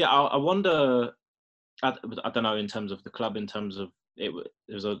 Yeah, I wonder. I don't know in terms of the club. In terms of it,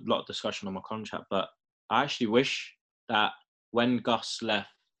 there was a lot of discussion on my contract, but I actually wish that when Gus left,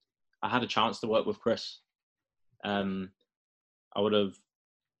 I had a chance to work with Chris. I would have,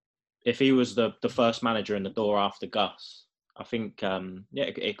 if he was the first manager in the door after Gus, I think,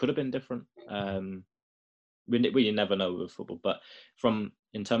 it could have been different. We never know with football, but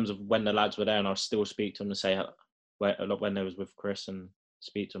in terms of when the lads were there, and I still speak to them and say, when they was with Chris and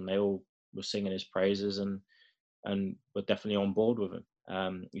speak to them, they all were singing his praises and were definitely on board with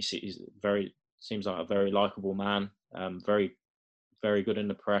him. You see, seems like a very likable man, very, very good in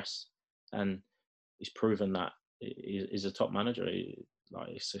the press, and he's proven that he's a top manager.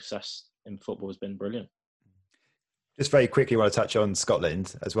 His success in football has been brilliant. Just very quickly, I want to touch on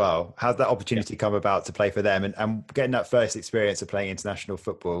Scotland as well. How's that opportunity come about to play for them, and getting that first experience of playing international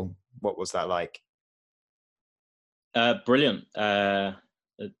football? What was that like? Brilliant.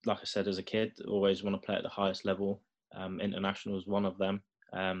 Like I said, as a kid, always want to play at the highest level. International was one of them.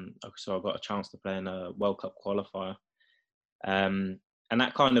 So I got a chance to play in a World Cup qualifier. And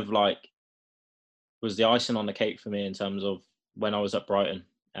that kind of was the icing on the cake for me in terms of when I was at Brighton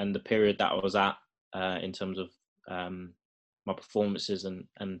and the period that I was at in terms of my performances and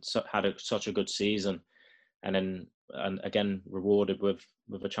had such a good season, and again rewarded with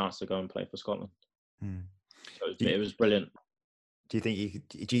a chance to go and play for Scotland. So it was brilliant. Do you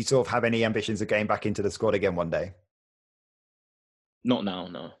think do you sort of have any ambitions of getting back into the squad again one day? Not now,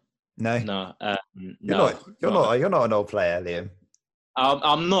 no. No. You're not an old player, Liam.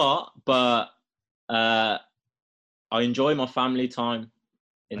 I'm not, but I enjoy my family time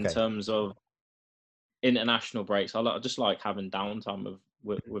in terms of international breaks. I just like having downtime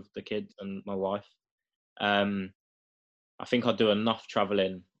with the kids and my wife. I think I do enough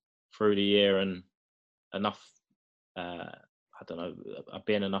traveling through the year and enough. I don't know. I've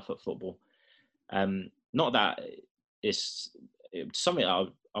been enough at football. Not that it's something I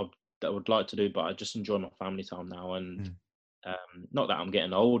would like to do, but I just enjoy my family time now. And not that I'm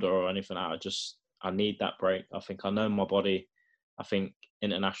getting older or anything. I need that break. I think I know my body. I think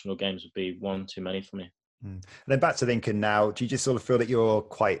international games would be one too many for me. And then back to Lincoln now. Do you just sort of feel that you're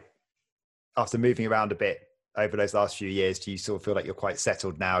quite, after moving around a bit over those last few years, do you sort of feel like you're quite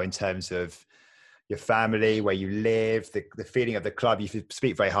settled now in terms of your family, where you live, the feeling of the club? You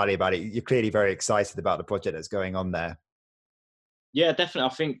speak very highly about it. You're clearly very excited about the project that's going on there. Yeah, definitely.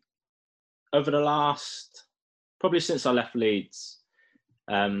 I think over the last, probably since I left Leeds,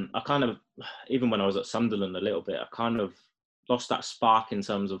 I kind of, even when I was at Sunderland a little bit, I kind of lost that spark in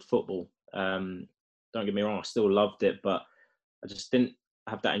terms of football. Don't get me wrong, I still loved it, but I just didn't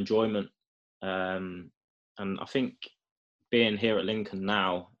have that enjoyment. And I think being here at Lincoln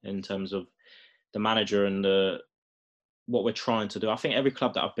now, in terms of the manager and what we're trying to do, I think every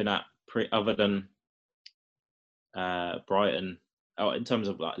club that I've been at, other than Brighton, in terms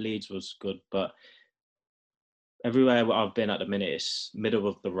of Leeds was good, but everywhere I've been at the minute is middle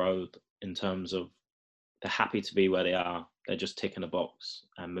of the road in terms of they're happy to be where they are. They're just ticking a box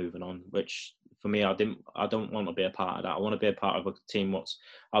and moving on, which for me, I don't want to be a part of that. I want to be a part of a team what's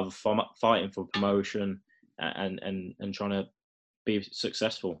either fighting for promotion and trying to be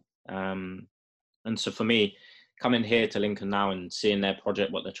successful. And so for me, coming here to Lincoln now and seeing their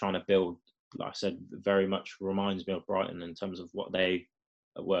project, what they're trying to build, like I said, very much reminds me of Brighton in terms of what they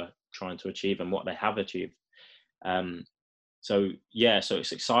were trying to achieve and what they have achieved. So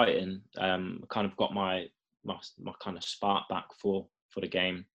it's exciting. Kind of got my kind of spark back for the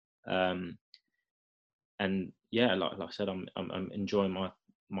game. And yeah, like I said, I'm enjoying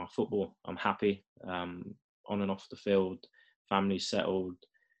my football. I'm happy on and off the field. Family's settled.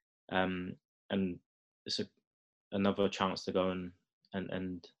 And it's another chance to go and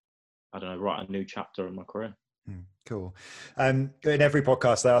I don't know, write a new chapter in my career. Cool. In every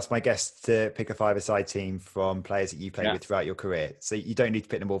podcast, I ask my guests to pick a five-a-side team from players that you played with throughout your career. So you don't need to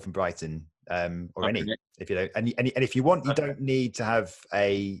pick them all from Brighton, or any, if you don't. And if you want, you don't need to have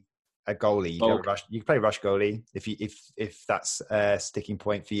a goalie. You can, you can play rush goalie if that's a sticking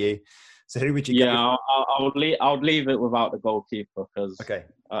point for you. So who would you go? Yeah, I'll leave it without the goalkeeper because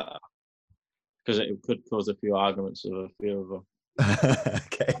it could cause a few arguments with a few of them.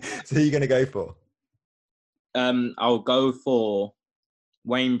 Okay, so who are you going to go for? I'll go for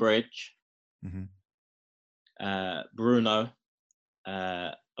Wayne Bridge, Bruno.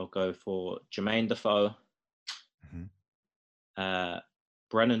 I'll go for Jermaine Defoe,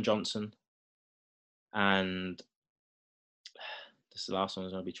 Brennan Johnson, and this last one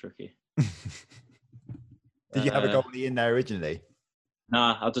is going to be tricky. Did you have a goalie in there originally?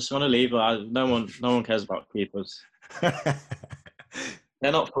 Nah, I just want to leave. No one cares about keepers.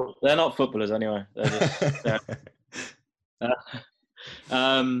 They're not footballers anyway. They're just,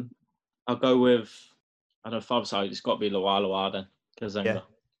 I'll go with, I don't know, five-a-side. It's got to be Loa then.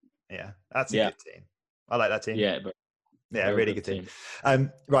 Yeah, that's a good team. I like that team. Yeah, really good team.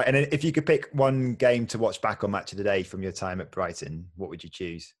 Right, and then if you could pick one game to watch back on Match of the Day from your time at Brighton, what would you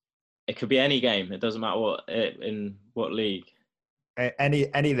choose? It could be any game. It doesn't matter in what league. Any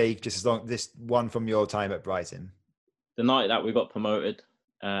league, just as long this one from your time at Brighton. The night that we got promoted,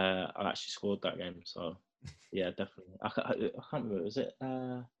 I actually scored that game. So, yeah, definitely. I can't remember. Was it? I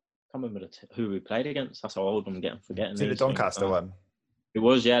can't remember who we played against. That's how old I'm forgetting. Is it the Doncaster one? It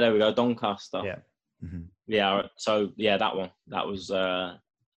was. Yeah, there we go. Doncaster. Yeah. Yeah. So yeah, that one. That was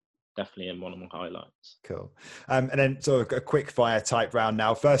definitely in one of my highlights. Cool. And then sort of a quick fire type round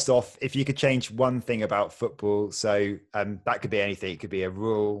now. First off, if you could change one thing about football, so that could be anything. It could be a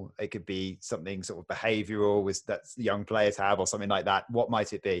rule. It could be something sort of behavioural that young players have or something like that. What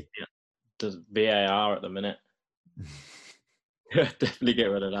might it be? Yeah. There's VAR at the minute. Definitely get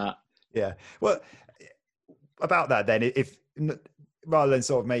rid of that. Yeah. Well, about that then, if rather than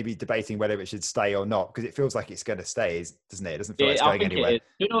sort of maybe debating whether it should stay or not, because it feels like it's going to stay, doesn't it? It doesn't feel like it's going anywhere. Do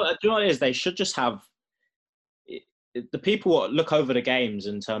you know what it is? They should just have the people what look over the games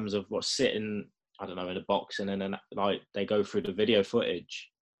in terms of what's sitting, I don't know, in a box and then like they go through the video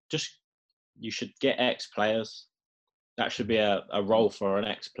footage. Just you should get ex-players. That should be a role for an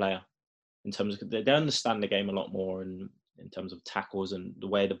ex-player in terms of they understand the game a lot more in terms of tackles and the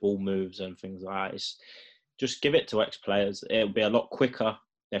way the ball moves and things like that. Just give it to ex-players. It'll be a lot quicker.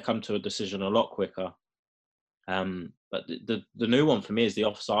 They'll come to a decision a lot quicker. But the new one for me is the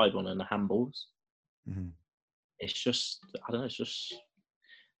offside one and the handballs. It's just, I don't know, it's just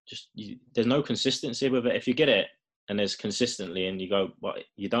there's no consistency with it. If you get it and there's consistently and you go, well,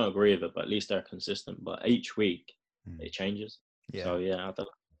 you don't agree with it, but at least they're consistent. But each week it changes. Yeah. So yeah,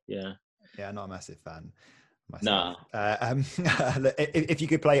 not a massive fan. No. If you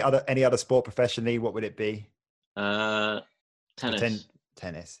could play any other sport professionally, what would it be? Tennis.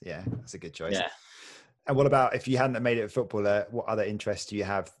 Tennis, yeah, that's a good choice. Yeah. And what about if you hadn't made it a footballer? What other interests do you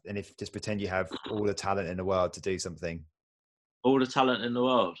have? And if just pretend you have all the talent in the world to do something. All the talent in the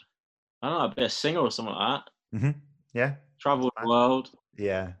world. I don't know, a bit of singer or something like that. Yeah. Travel the world.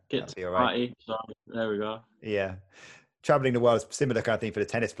 Yeah. Get to the party. So there we go. Yeah. Traveling the world is a similar kind of thing for the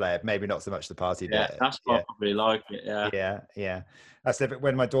tennis player. Maybe not so much the party. Yeah, that's probably like it. Yeah. That's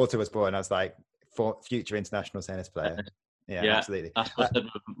when my daughter was born. I was like, future international tennis player. Yeah, absolutely. That's what I said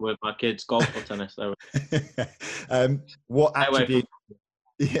with my kids, golf or tennis. What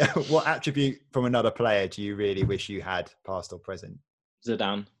attribute from another player do you really wish you had, past or present?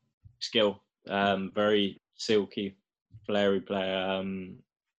 Zidane, skill, very silky, flary player.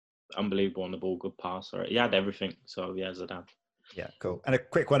 Unbelievable on the ball, good passer. He had everything. So yeah, Zidane. Yeah, cool. And a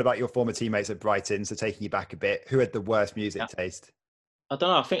quick one about your former teammates at Brighton. So taking you back a bit, who had the worst music taste? I don't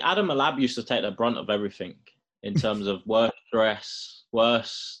know. I think Adam Malab used to take the brunt of everything in terms of worst dress,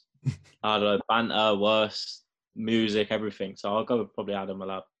 worst, I don't know, banter, worst music, everything. So I'll go with probably Adam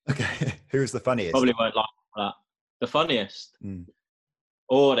Malab. Okay. Who's the funniest? Probably won't like that. The funniest?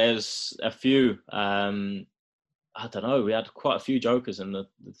 Oh, there's a few. I don't know. We had quite a few jokers in the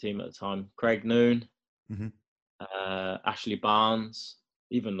team at the time. Craig Noon, Ashley Barnes,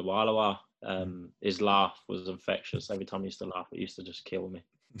 even the Walawa. His laugh was infectious. Every time he used to laugh, it used to just kill me.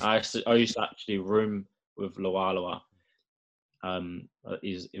 I used to actually room with Lualawa.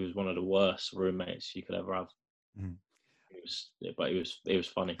 He was one of the worst roommates you could ever have. It was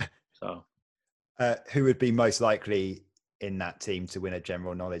funny. So, who would be most likely in that team to win a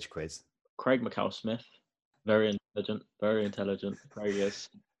general knowledge quiz? Craig McCall-Smith. Very intelligent. Very good.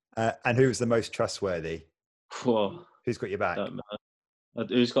 And who was the most trustworthy? Whoa. Who's got your back?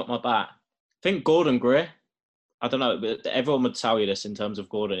 Who's got my back? I think Gordon Gray. I don't know, but everyone would tell you this in terms of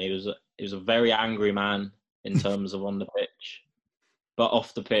Gordon. He was a very angry man in terms of on the pitch, but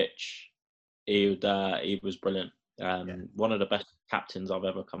off the pitch, he was brilliant. One of the best captains I've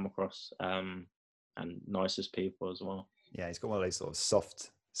ever come across, and nicest people as well. Yeah, he's got one of those sort of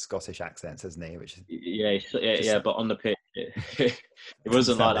soft Scottish accents, hasn't he? Which But on the pitch, it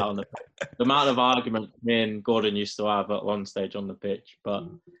wasn't like that on the pitch. The amount of arguments me and Gordon used to have at one stage on the pitch, but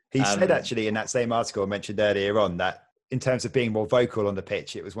he said actually in that same article I mentioned earlier on that in terms of being more vocal on the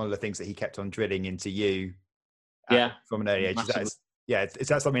pitch, it was one of the things that he kept on drilling into you. From an early age. Is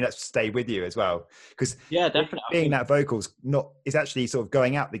that something that's stayed with you as well? Because definitely being that vocal's is actually sort of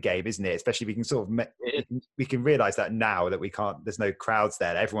going out the game, isn't it? Especially we can sort of we can realise that now that we can't. There's no crowds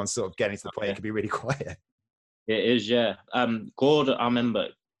there. Everyone's sort of getting to the point. It can be really quiet. It is, yeah. Gordon, I remember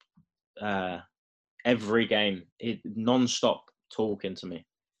every game, non-stop talking to me.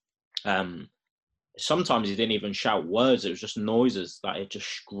 Sometimes he didn't even shout words. It was just noises, like it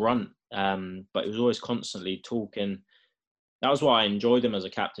just grunt. But he was always constantly talking. That was why I enjoyed him as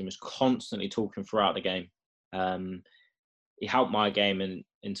a captain. He was constantly talking throughout the game. He helped my game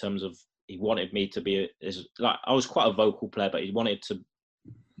in terms of he wanted me to be I was quite a vocal player, but he wanted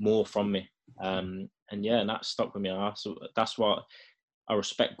more from me. And that stuck with me. That's why I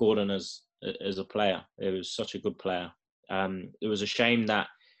respect Gordon as a player. He was such a good player. It was a shame that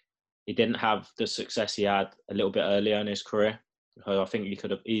he didn't have the success he had a little bit earlier in his career. I think he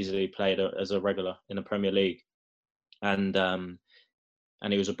could have easily played as a regular in the Premier League. And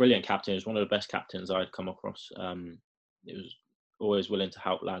he was a brilliant captain. He was one of the best captains I'd come across. He was always willing to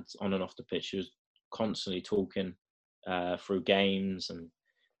help lads on and off the pitch. He was constantly talking through games, and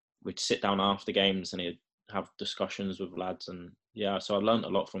we'd sit down after games and he'd have discussions with lads. And so I learned a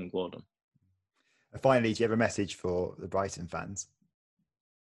lot from Gordon. And finally, do you have a message for the Brighton fans?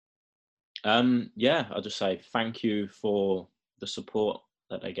 I'll just say thank you for the support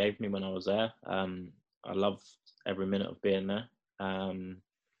that they gave me when I was there. I loved every minute of being there. And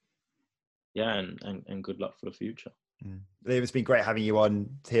good luck for the future. Liam, it's been great having you on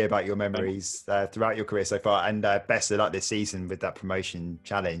to hear about your memories throughout your career so far, and best of luck this season with that promotion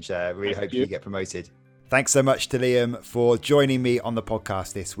challenge. Really hope you get promoted. Thanks so much to Liam for joining me on the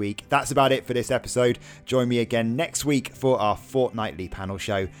podcast this week. That's about it for this episode. Join me again next week for our fortnightly panel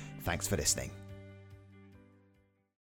show. Thanks for listening.